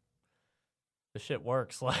 like, the shit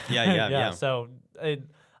works. Like, yeah. So I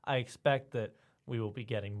expect that we will be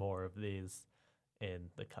getting more of these in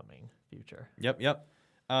the coming future. Yep.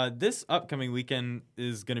 This upcoming weekend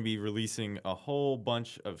is going to be releasing a whole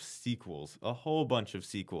bunch of sequels,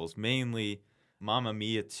 mainly Mamma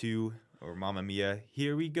Mia 2 or Mamma Mia,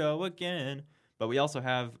 Here We Go Again. But we also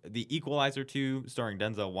have The Equalizer 2 starring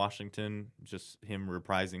Denzel Washington, just him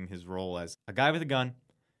reprising his role as a guy with a gun,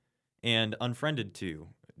 and Unfriended 2,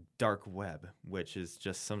 Dark Web, which is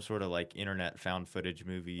just some sort of like internet found footage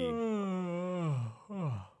movie.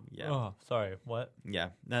 Yeah. Oh, sorry. What? Yeah,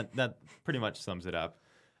 that pretty much sums it up.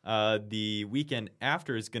 The weekend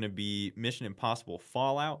after is going to be Mission Impossible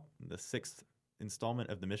Fallout, the 6th installment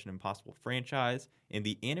of the Mission Impossible franchise, and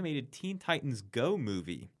the animated Teen Titans Go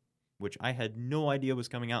movie, which I had no idea was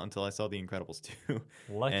coming out until I saw The Incredibles 2.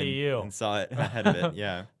 Lucky you. And saw it ahead of it,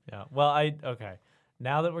 yeah. Yeah. Well, okay.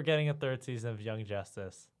 Now that we're getting a 3rd season of Young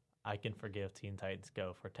Justice, I can forgive Teen Titans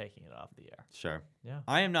Go for taking it off the air. Sure. Yeah.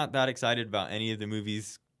 I am not that excited about any of the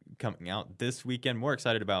movies coming out this weekend. More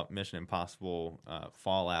excited about Mission Impossible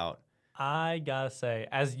Fallout. I gotta say,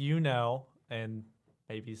 as you know, and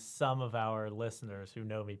maybe some of our listeners who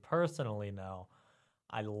know me personally know,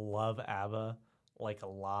 I love ABBA, like, a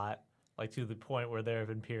lot, like, to the point where there have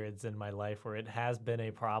been periods in my life where it has been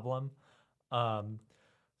a problem. I'm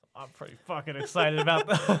pretty fucking excited about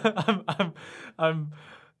that.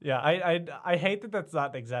 I hate that that's not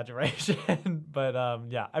an exaggeration, but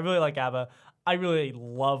yeah, I really like ABBA. I really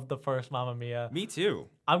love the first Mamma Mia. Me too.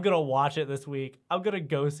 I'm going to watch it this week. I'm going to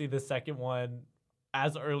go see the second one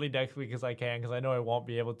as early next week as I can, because I know I won't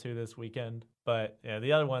be able to this weekend. But yeah,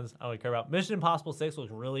 the other ones I don't care about. Mission Impossible 6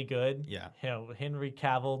 was really good. Yeah. Henry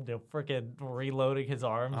Cavill, freaking reloading his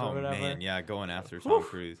arms or whatever. Oh man, yeah, going after Tom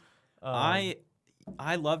Cruise. I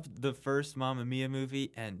loved the first Mamma Mia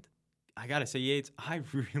movie, and I gotta say, Yates, I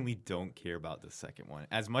really don't care about the second one.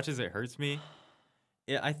 As much as it hurts me,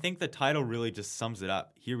 I think the title really just sums it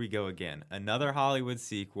up. Here we go again. Another Hollywood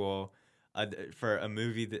sequel for a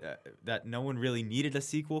movie that no one really needed a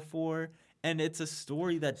sequel for. And it's a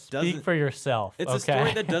story that doesn't... Speak for yourself. It's a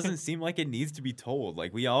story that doesn't seem like it needs to be told.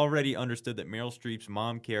 Like, we already understood that Meryl Streep's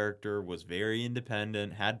mom character was very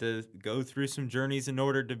independent, had to go through some journeys in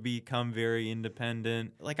order to become very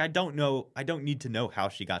independent. Like, I don't need to know how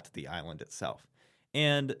she got to the island itself.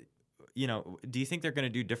 And, do you think they're going to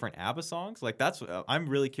do different ABBA songs? Like, I'm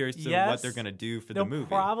really curious to what they're going to do for the movie. They'll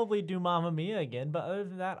probably do Mamma Mia again, but other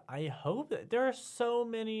than that, I hope that there are so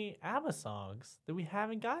many ABBA songs that we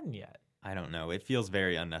haven't gotten yet. I don't know. It feels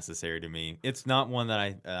very unnecessary to me. It's not one that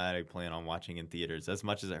I plan on watching in theaters, as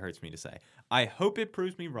much as it hurts me to say. I hope it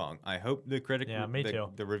proves me wrong. I hope the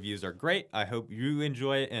the reviews are great. I hope you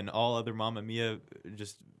enjoy it, and all other Mamma Mia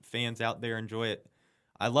just fans out there enjoy it.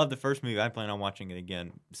 I love the first movie. I plan on watching it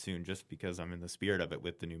again soon, just because I'm in the spirit of it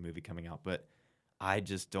with the new movie coming out. But I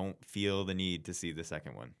just don't feel the need to see the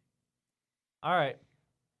second one. All right.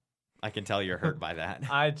 I can tell you're hurt by that.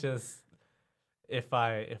 If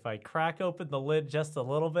I crack open the lid just a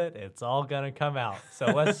little bit, it's all gonna come out. So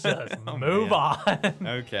let's just move on.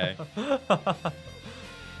 Okay.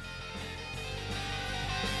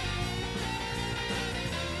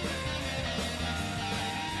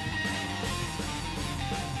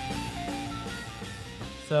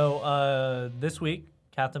 So this week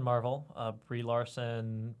Captain Marvel. Brie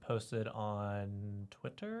Larson posted on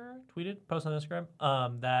posted on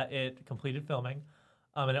Instagram, that it completed filming.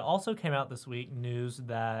 And it also came out this week news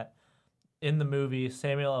that in the movie,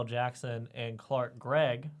 Samuel L. Jackson and Clark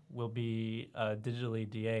Gregg will be digitally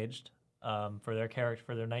de-aged for their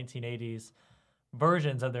 1980s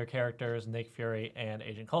versions of their characters, Nick Fury and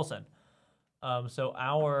Agent Coulson. So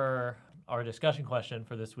our discussion question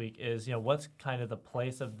for this week is, what's kind of the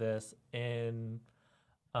place of this in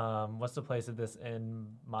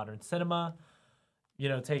modern cinema?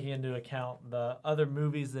 Taking into account the other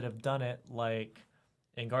movies that have done it, like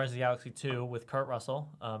in Guardians of the Galaxy 2 with Kurt Russell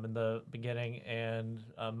in the beginning, and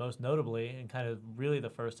most notably, and kind of really the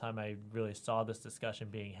first time I really saw this discussion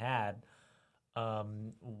being had,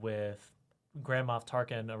 with Grand Moff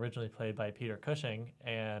Tarkin, originally played by Peter Cushing,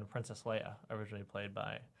 and Princess Leia, originally played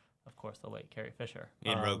by, of course, the late Carrie Fisher.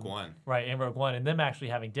 In Rogue One. Right, in Rogue One, and them actually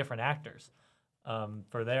having different actors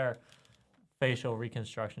for their facial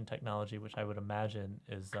reconstruction technology, which I would imagine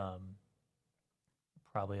is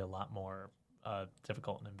probably a lot more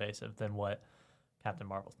difficult and invasive than what Captain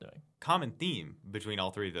Marvel's doing. Common theme between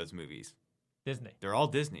all three of those movies. Disney. They're all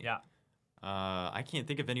Disney. Yeah. I can't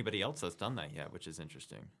think of anybody else that's done that yet, which is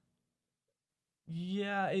interesting.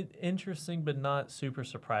 Yeah, interesting, but not super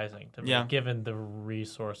surprising to me, Yeah. given the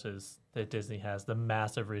resources that Disney has, the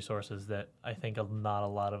massive resources that I think not a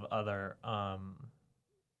lot of other,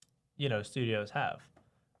 studios have.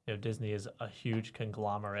 Disney is a huge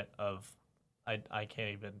conglomerate of, I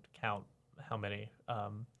can't even count how many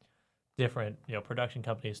different, production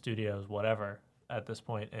companies, studios, whatever, at this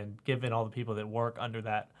point. And given all the people that work under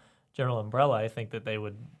that general umbrella, I think that they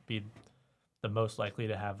would be the most likely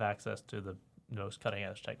to have access to the most cutting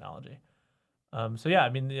edge technology.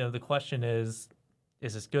 The question is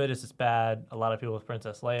this good? Is this bad? A lot of people with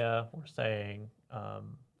Princess Leia were saying,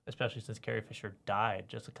 especially since Carrie Fisher died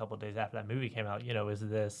just a couple of days after that movie came out, is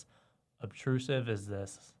this obtrusive? Is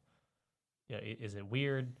this, is it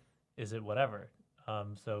weird? Is it whatever?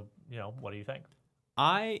 What do you think?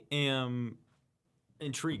 I am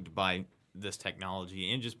intrigued by this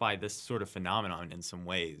technology and just by this sort of phenomenon in some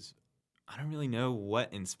ways. I don't really know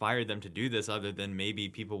what inspired them to do this other than maybe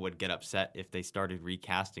people would get upset if they started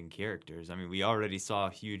recasting characters. I mean, we already saw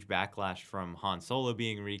a huge backlash from Han Solo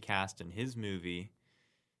being recast in his movie.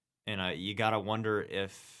 And you got to wonder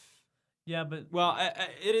if... Yeah, but... Well,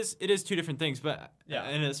 it is two different things, but... Yeah.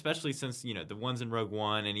 And especially since, the ones in Rogue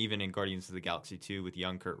One and even in Guardians of the Galaxy 2 with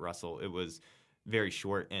young Kurt Russell, it was very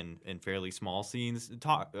short and fairly small scenes.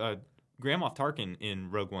 Grand Moff Tarkin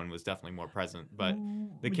in Rogue One was definitely more present, but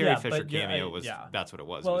the Carrie Fisher cameo was that's what it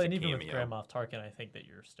was. Well, it was and a even cameo. with Grand Moff Tarkin, I think that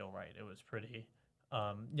you're still right. It was pretty,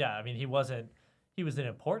 he was an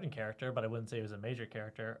important character, but I wouldn't say he was a major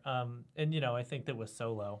character. I think that with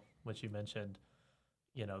Solo, which you mentioned,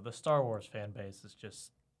 the Star Wars fan base is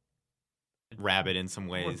just rabid in some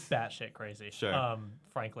ways. We're batshit crazy, sure.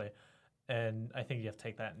 Frankly. And I think you have to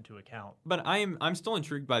take that into account. But I'm still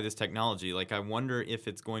intrigued by this technology. Like, I wonder if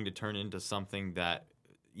it's going to turn into something that,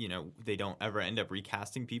 they don't ever end up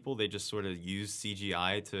recasting people. They just sort of use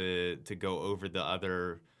CGI to go over the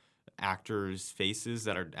other actors' faces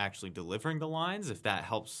that are actually delivering the lines. If that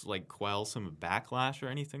helps, like, quell some backlash or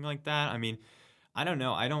anything like that. I mean, I don't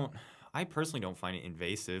know. I personally don't find it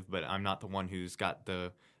invasive, but I'm not the one who's got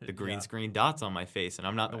the green screen dots on my face, and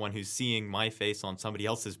I'm not the one who's seeing my face on somebody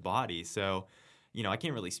else's body. So, I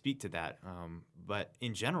can't really speak to that. But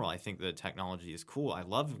in general, I think the technology is cool. I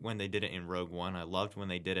loved when they did it in Rogue One. I loved when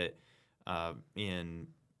they did it in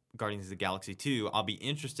Guardians of the Galaxy 2. I'll be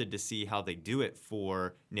interested to see how they do it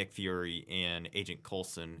for Nick Fury and Agent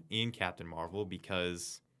Coulson in Captain Marvel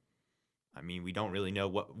because, we don't really know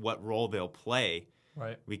what role they'll play.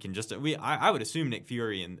 Right. We can just I would assume Nick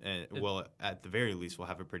Fury and will at the very least will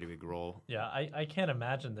have a pretty big role. Yeah, I can't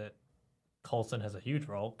imagine that Coulson has a huge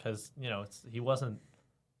role because he wasn't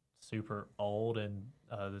super old in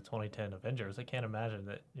the 2010 Avengers. I can't imagine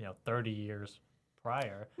that 30 years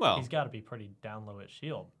prior. Well, he's got to be pretty down low at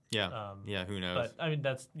Shield. Yeah. Who knows? But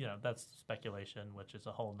that's speculation, which is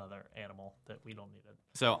a whole nother animal that we don't need to.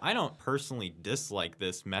 So I don't personally dislike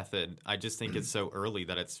this method. I just think it's so early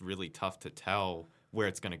that it's really tough to tell where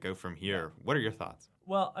it's going to go from here. What are your thoughts?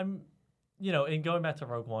 Well, in going back to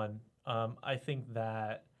Rogue One, I think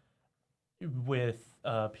that with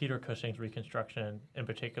Peter Cushing's reconstruction in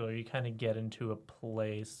particular, you kind of get into a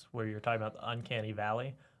place where you're talking about the uncanny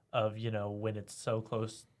valley of, when it's so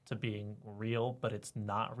close to being real, but it's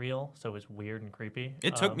not real, so it's weird and creepy.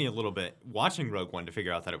 It took me a little bit watching Rogue One to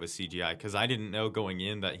figure out that it was CGI because I didn't know going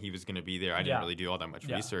in that he was going to be there. I didn't really do all that much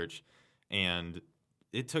research. And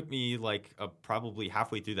it took me like probably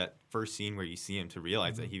halfway through that first scene where you see him to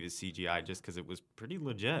realize that he was CGI, just because it was pretty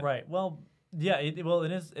legit. Right. Well, yeah. It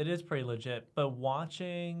is pretty legit. But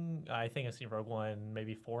watching, I think I've seen Rogue One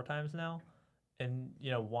maybe 4 times now, and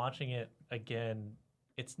watching it again,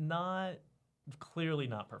 it's not clearly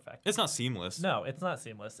not perfect. It's not seamless. No, it's not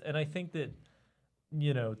seamless, and I think that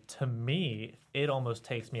to me, it almost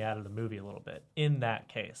takes me out of the movie a little bit. In that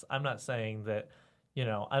case, I'm not saying that.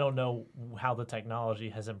 I don't know how the technology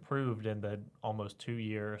has improved in the almost 2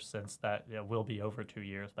 years since that will be over 2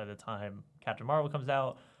 years by the time Captain Marvel comes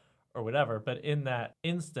out or whatever. But in that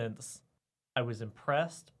instance, I was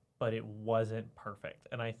impressed, but it wasn't perfect.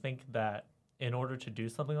 And I think that in order to do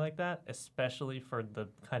something like that, especially for the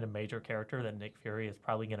kind of major character that Nick Fury is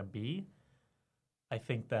probably going to be, I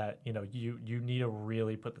think that you need to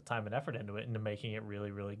really put the time and effort into it, into making it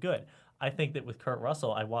really, really good. I think that with Kurt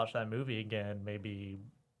Russell, I watched that movie again maybe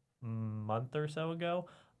a month or so ago.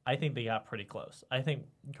 I think they got pretty close. I think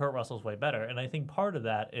Kurt Russell's way better, and I think part of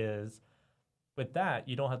that is with that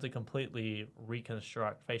you don't have to completely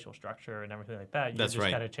reconstruct facial structure and everything like that. You're That's just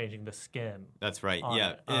right. kind of changing the skin. That's right. On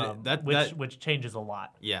Yeah, it, which changes a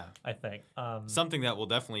lot. Yeah, I think something that we'll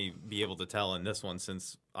definitely be able to tell in this one,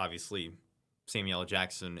 since obviously Samuel L.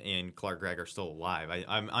 Jackson and Clark Gregg are still alive.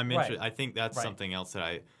 I'm interested. Right. I think that's Right. something else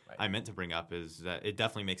that I meant to bring up, is that it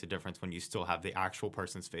definitely makes a difference when you still have the actual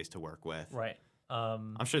person's face to work with. Right.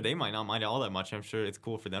 I'm sure they might not mind it all that much. I'm sure it's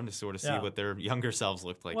cool for them to sort of see Yeah. what their younger selves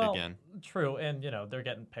looked like Well, again. true, and they're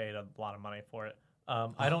getting paid a lot of money for it.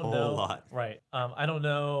 I don't whole know, lot. right? I don't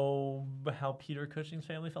know how Peter Cushing's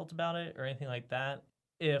family felt about it or anything like that.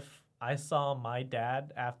 If I saw my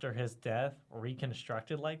dad after his death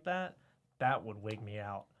reconstructed like that, that would wig me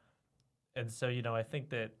out. And so, I think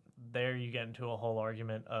that there you get into a whole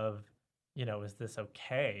argument of, is this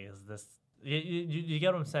okay? Is this you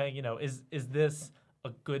get what I'm saying? Is this a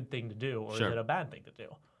good thing to do, or Sure. is it a bad thing to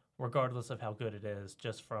do? Regardless of how good it is,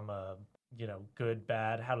 just from a good,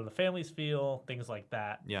 bad, how do the families feel, things like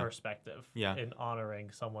that Yeah. perspective. Yeah. In honoring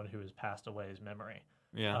someone who has passed away's memory.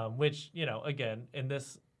 Yeah. Which again, in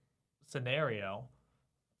this scenario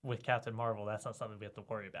with Captain Marvel, that's not something we have to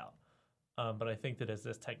worry about. But I think that as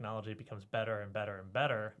this technology becomes better and better and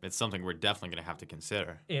better, It's something we're definitely going to have to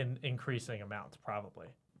consider. in increasing amounts, probably.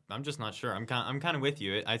 I'm just not sure. I'm kind of with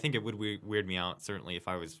you. I think it would weird me out, certainly, if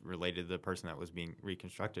I was related to the person that was being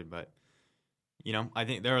reconstructed. But, I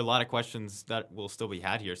think there are a lot of questions that will still be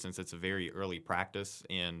had here, since it's a very early practice.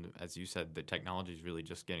 And as you said, the technology is really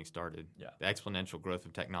just getting started. Yeah. The exponential growth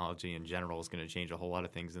of technology in general is going to change a whole lot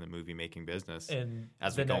of things in the movie making business And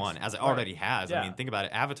as the we go next- on, as it right. already has. I Yeah. mean, think about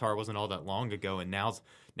it. Avatar wasn't all that long ago, and now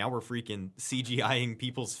we're freaking CGIing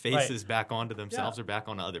people's faces back onto themselves or back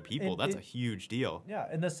onto other people. That's a huge deal. Yeah,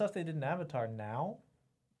 and the stuff they did in Avatar now,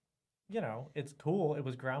 it's cool. It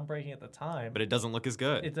was groundbreaking at the time. But it doesn't look as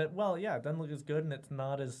good. It doesn't look as good, and it's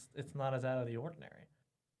not as out of the ordinary.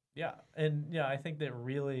 Yeah, and I think that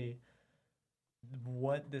really,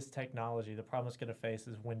 what this technology, the problem it's going to face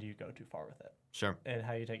is, when do you go too far with it, Sure. and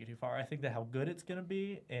how you take it too far. I think that how good it's going to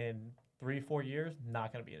be in 3-4 years,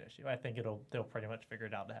 not going to be an issue. I think they'll pretty much figure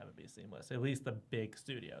it out to have it be seamless. At least the big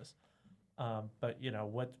studios. But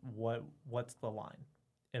what's the line,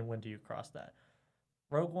 and when do you cross that?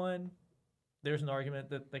 Rogue One, there's an argument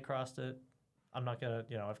that they crossed it. I'm not gonna,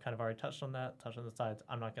 I've kind of already touched on the sides.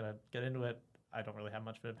 I'm not gonna get into it. I don't really have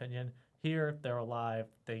much of an opinion. Here, they're alive.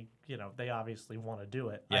 They obviously want to do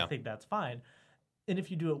it. Yeah. I think that's fine. And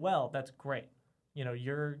if you do it well, that's great.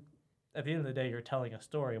 You're, at the end of the day, you're telling a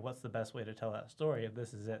story. What's the best way to tell that story? And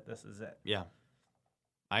this is it. This is it. Yeah.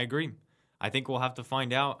 I agree. I think we'll have to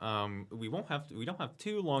find out. We don't have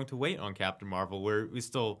too long to wait on Captain Marvel. We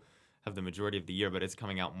still have the majority of the year, but it's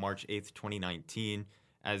coming out March 8th, 2019.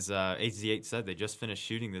 As HZ8 said, they just finished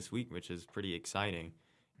shooting this week, which is pretty exciting.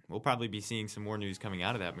 We'll probably be seeing some more news coming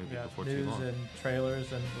out of that movie before too news long. and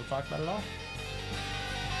trailers, and we'll talk about it all.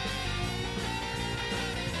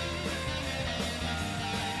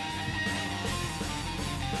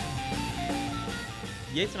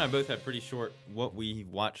 Yates and I both have pretty short what we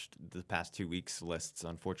watched the past 2 weeks lists,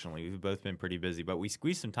 unfortunately. We've both been pretty busy, but we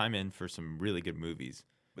squeezed some time in for some really good movies.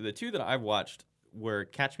 But the two that I watched were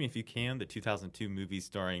Catch Me If You Can, the 2002 movie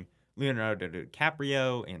starring Leonardo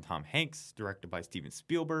DiCaprio and Tom Hanks, directed by Steven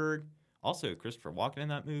Spielberg. Also, Christopher Walken in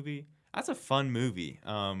that movie. That's a fun movie.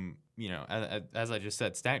 As I just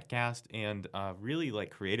said, stacked cast and really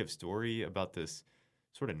creative story about this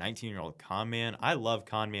sort of 19-year-old con man. I love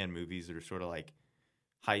con man movies that are sort of like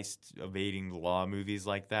heist evading the law movies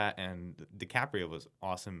like that, and DiCaprio was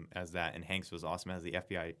awesome as that, and Hanks was awesome as the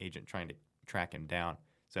FBI agent trying to track him down.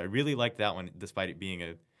 So I really liked that one, despite it being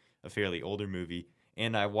a fairly older movie.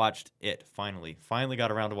 and I watched it finally. Finally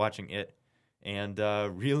got around to watching it, and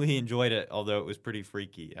really enjoyed it, although it was pretty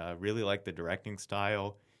freaky. Really liked the directing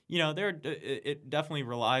style. It definitely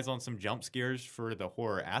relies on some jump scares for the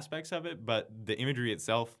horror aspects of it, but the imagery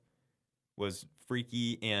itself was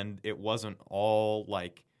freaky, and it wasn't all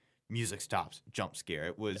like music stops, jump scare.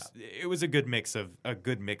 It was a good mix of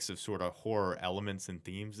sort of horror elements and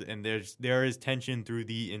themes, and there is tension through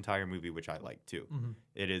the entire movie, which I like too. Mm-hmm.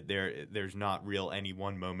 It is there's not real any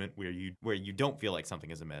one moment where you don't feel like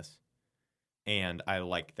something is amiss. And I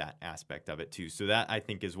like that aspect of it too. So that, I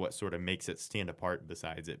think, is what sort of makes it stand apart,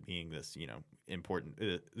 besides it being this, important,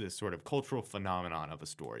 this sort of cultural phenomenon of a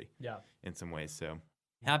story. Yeah. In some ways. So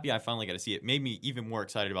happy I finally got to see it. Made me even more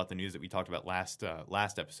excited about the news that we talked about last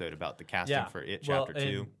episode about the casting for It Chapter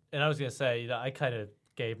 2. And I was going to say, I kind of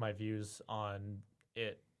gave my views on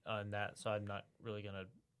it on that, so I'm not really going to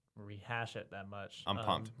rehash it that much. I'm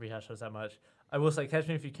pumped. Rehash those that much. I will say Catch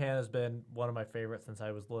Me If You Can has been one of my favorites since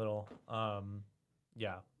I was little.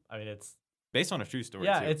 Yeah, I mean, it's based on a true story.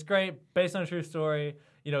 Yeah, too. It's great, based on a true story.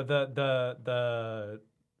 There's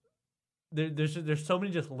so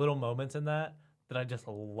many just little moments in that I just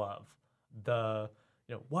love. Why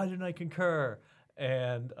didn't I concur?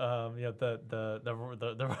 And the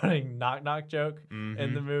running knock knock joke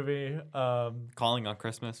in the movie. Calling on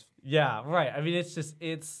Christmas. Yeah, right. I mean, it's just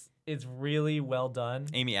it's really well done.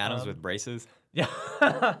 Amy Adams with braces. Yeah.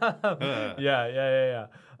 Yeah.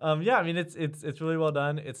 I mean, it's really well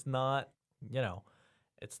done. It's not, the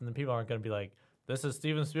people aren't going to be like, this is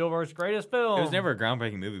Steven Spielberg's greatest film. It was never a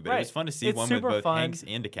groundbreaking movie, but it was fun to see one with both Hanks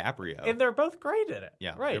and DiCaprio. And they're both great in it.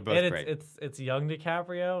 Yeah, right. They're both great. It's young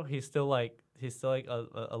DiCaprio. He's still like a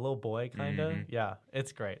little boy, kind of. Mm-hmm. Yeah,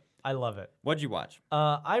 it's great. I love it. What'd you watch?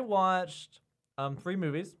 I watched 3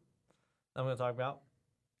 movies I'm going to talk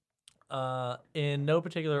about. In no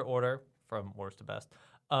particular order, from worst to best.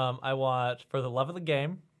 I watched For the Love of the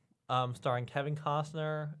Game, starring Kevin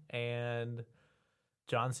Costner and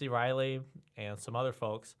John C. Reilly and some other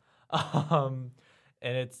folks. And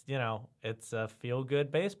it's a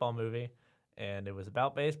feel-good baseball movie, and it was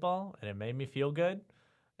about baseball, and it made me feel good.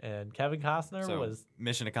 And Kevin Costner was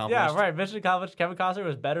mission accomplished. Yeah, right. Mission accomplished. Kevin Costner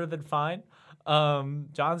was better than fine.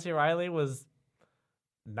 John C. Reilly was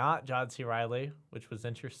not John C. Reilly, which was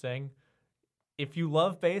interesting. If you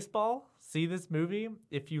love baseball, see this movie.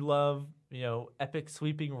 If you love, epic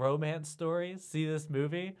sweeping romance stories, see this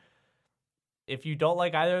movie. If you don't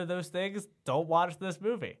like either of those things, don't watch this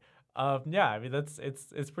movie. Yeah, I mean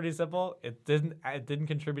it's pretty simple. It didn't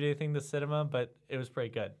contribute anything to cinema, but it was pretty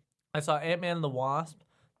good. I saw Ant-Man and the Wasp,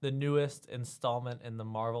 the newest installment in the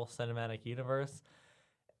Marvel Cinematic Universe,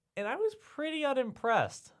 and I was pretty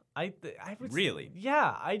unimpressed. I would really,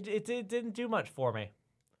 yeah. It didn't do much for me.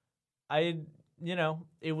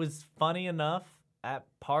 It was funny enough at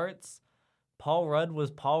parts. Paul Rudd was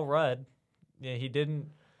Paul Rudd. Yeah,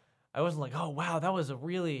 I wasn't like, oh wow, that was a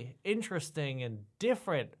really interesting and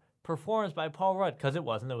different performance by Paul Rudd, because it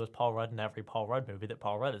wasn't. It was Paul Rudd in every Paul Rudd movie that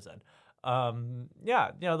Paul Rudd is in.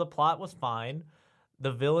 The plot was fine.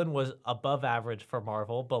 The villain was above average for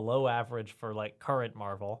Marvel, below average for like current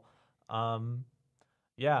Marvel.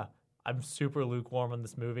 Yeah, I'm super lukewarm on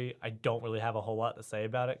this movie. I don't really have a whole lot to say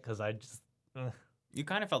about it because I just. You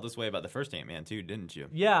kind of felt this way about the first Ant-Man too, didn't you?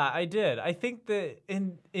 Yeah, I did. I think that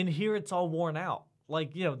in here it's all worn out.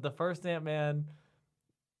 Like, the first Ant-Man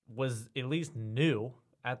was at least new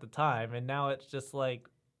at the time, and now it's just like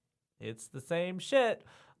it's the same shit.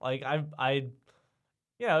 Like it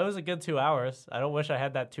was a good 2 hours. I don't wish I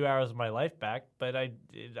had that 2 hours of my life back, but I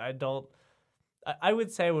don't. I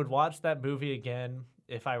would say I would watch that movie again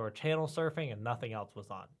if I were channel surfing and nothing else was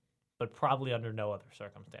on, but probably under no other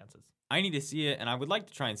circumstances. I need to see it, and I would like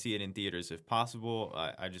to try and see it in theaters if possible.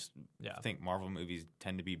 I just think Marvel movies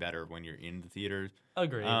tend to be better when you're in the theaters.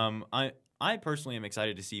 Agreed. I personally am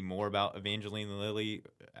excited to see more about Evangeline Lilly,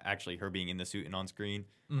 actually her being in the suit and on screen.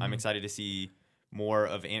 Mm-hmm. I'm excited to see more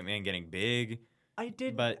of Ant-Man getting big. I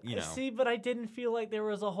did, but I didn't feel like there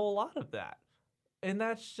was a whole lot of that. And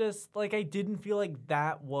that's just, like, I didn't feel like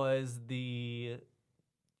that was the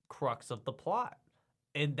crux of the plot.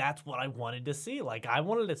 And that's what I wanted to see. Like, I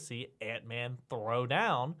wanted to see Ant-Man throw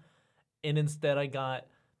down, and instead I got,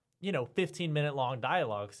 15-minute long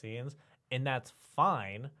dialogue scenes, and that's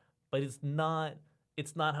fine, but it's not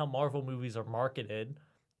how Marvel movies are marketed.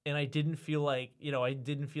 And I didn't feel like,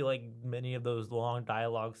 many of those long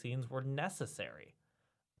dialogue scenes were necessary.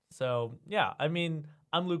 So, yeah, I mean,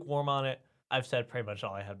 I'm lukewarm on it. I've said pretty much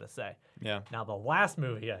all I have to say. Yeah. Now, the last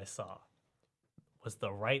movie I saw was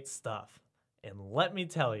The Right Stuff. And let me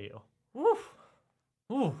tell you, it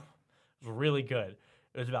was really good.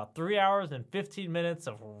 It was about 3 hours and 15 minutes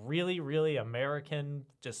of really, really American,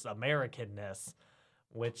 just Americanness,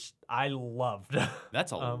 which I loved.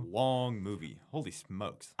 That's a long movie. Holy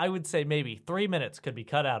smokes. I would say maybe 3 minutes could be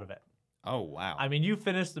cut out of it. Oh, wow. I mean, you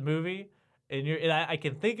finish the movie, and I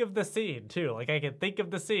can think of the scene too. Like, I can think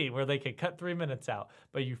of the scene where they could cut 3 minutes out.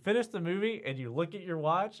 But you finish the movie and you look at your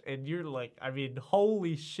watch and you're like, I mean,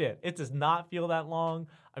 holy shit. It does not feel that long.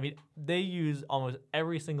 I mean, they use almost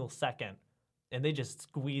every single second and they just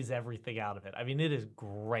squeeze everything out of it. I mean, it is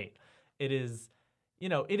great. It is,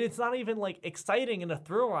 it's not even like exciting and a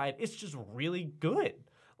thrill ride. It's just really good.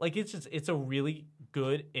 Like, it's a really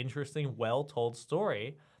good, interesting, well-told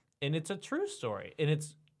story. And it's a true story. And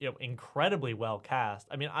it's, incredibly well cast.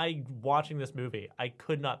 I mean, watching this movie, I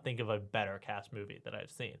could not think of a better cast movie that I've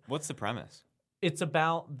seen. What's the premise? It's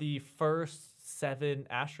about the first 7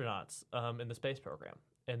 astronauts in the space program.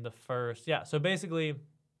 So basically,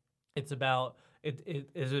 it's about it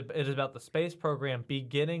is about the space program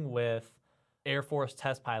beginning with Air Force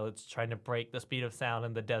test pilots trying to break the speed of sound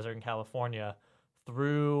in the desert in California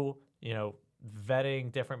through,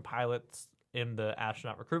 vetting different pilots in the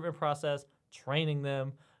astronaut recruitment process, training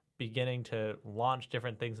them, beginning to launch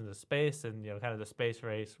different things into space and, kind of the space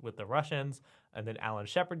race with the Russians, and then Alan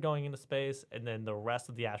Shepard going into space, and then the rest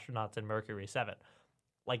of the astronauts in Mercury 7.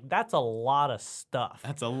 Like, that's a lot of stuff.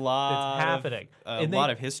 That's a lot that's happening. A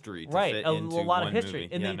lot of history to fit into a lot one of history.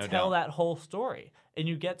 movie. And Yeah, they no tell doubt. that whole story. And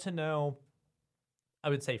you get to know, I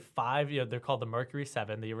would say 5, they're called the Mercury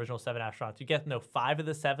 7, the original 7 astronauts. You get to know 5 of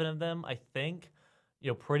the 7 of them, I think,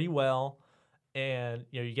 pretty well. And,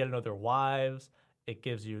 you get to know their wives. It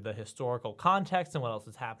gives you the historical context and what else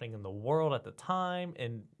is happening in the world at the time.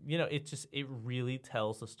 And, it really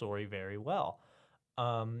tells the story very well.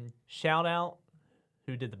 Shout out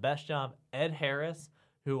who did the best job, Ed Harris,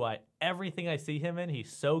 who everything I see him in,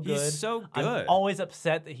 he's so good. He's so good. I'm always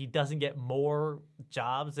upset that he doesn't get more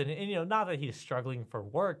jobs. And not that he's struggling for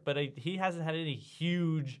work, but he hasn't had any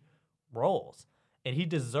huge roles. And he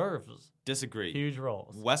deserves Disagree. huge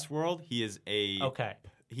roles. Westworld, he is Okay.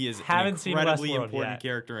 He is Haven't an seen incredibly Westworld important yet.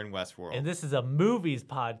 character in Westworld. And this is a movies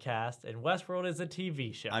podcast, and Westworld is a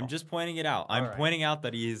TV show. I'm just pointing it out. I'm right. pointing out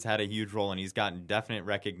that he's had a huge role and he's gotten definite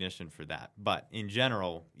recognition for that. But in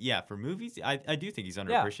general, yeah, for movies, I do think he's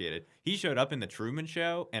underappreciated. He showed up in The Truman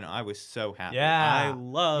Show, and I was so happy. Yeah. I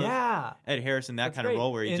love Yeah. Ed Harris in that That's kind of great.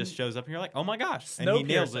 role where he In just shows up and you're like, oh my gosh. And he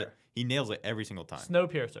nails it. Snowpiercer. He nails it every single time.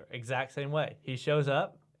 Snowpiercer, exact same way. He shows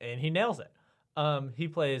up and he nails it. He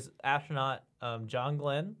plays astronaut John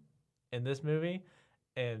Glenn in this movie,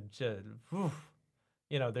 and just,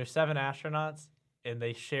 there's 7 astronauts, and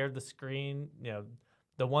they shared the screen.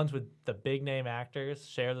 The ones with the big name actors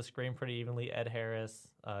share the screen pretty evenly. Ed Harris,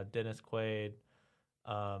 Dennis Quaid,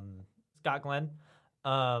 Scott Glenn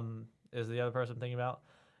is the other person I'm thinking about.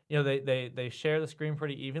 They share the screen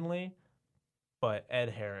pretty evenly, but Ed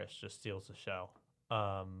Harris just steals the show.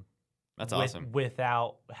 That's awesome.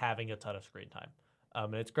 Without having a ton of screen time.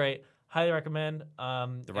 And it's great. Highly recommend.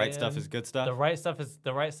 The Right Stuff is good stuff. The right stuff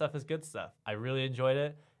is good stuff. I really enjoyed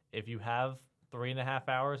it. If you have 3.5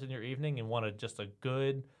 hours in your evening and want just a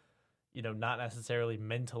good, not necessarily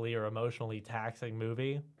mentally or emotionally taxing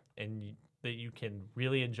movie, and that you can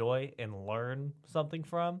really enjoy and learn something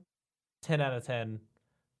from, 10 out of 10.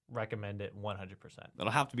 Recommend it 100%.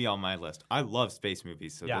 That'll have to be on my list. I love space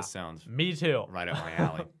movies, so this sounds me too. right up my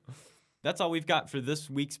alley. That's all we've got for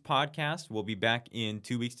this week's podcast. We'll be back in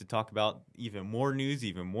 2 weeks to talk about even more news,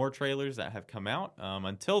 even more trailers that have come out.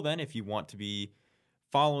 Until then, if you want to be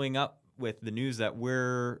following up with the news that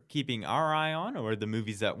we're keeping our eye on or the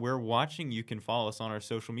movies that we're watching, you can follow us on our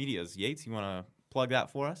social medias. Yates, you want to plug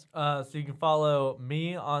that for us? So you can follow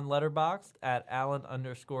me on Letterboxd at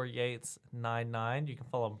Alan_Yates99. You can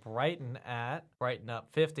follow Brighton at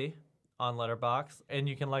BrightonUp50 on Letterboxd. And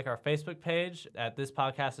you can like our Facebook page at This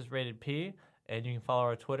Podcast is Rated P. And you can follow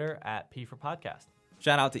our Twitter at P for Podcast.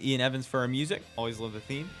 Shout out to Ian Evans for our music. Always love the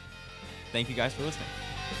theme. Thank you guys for listening.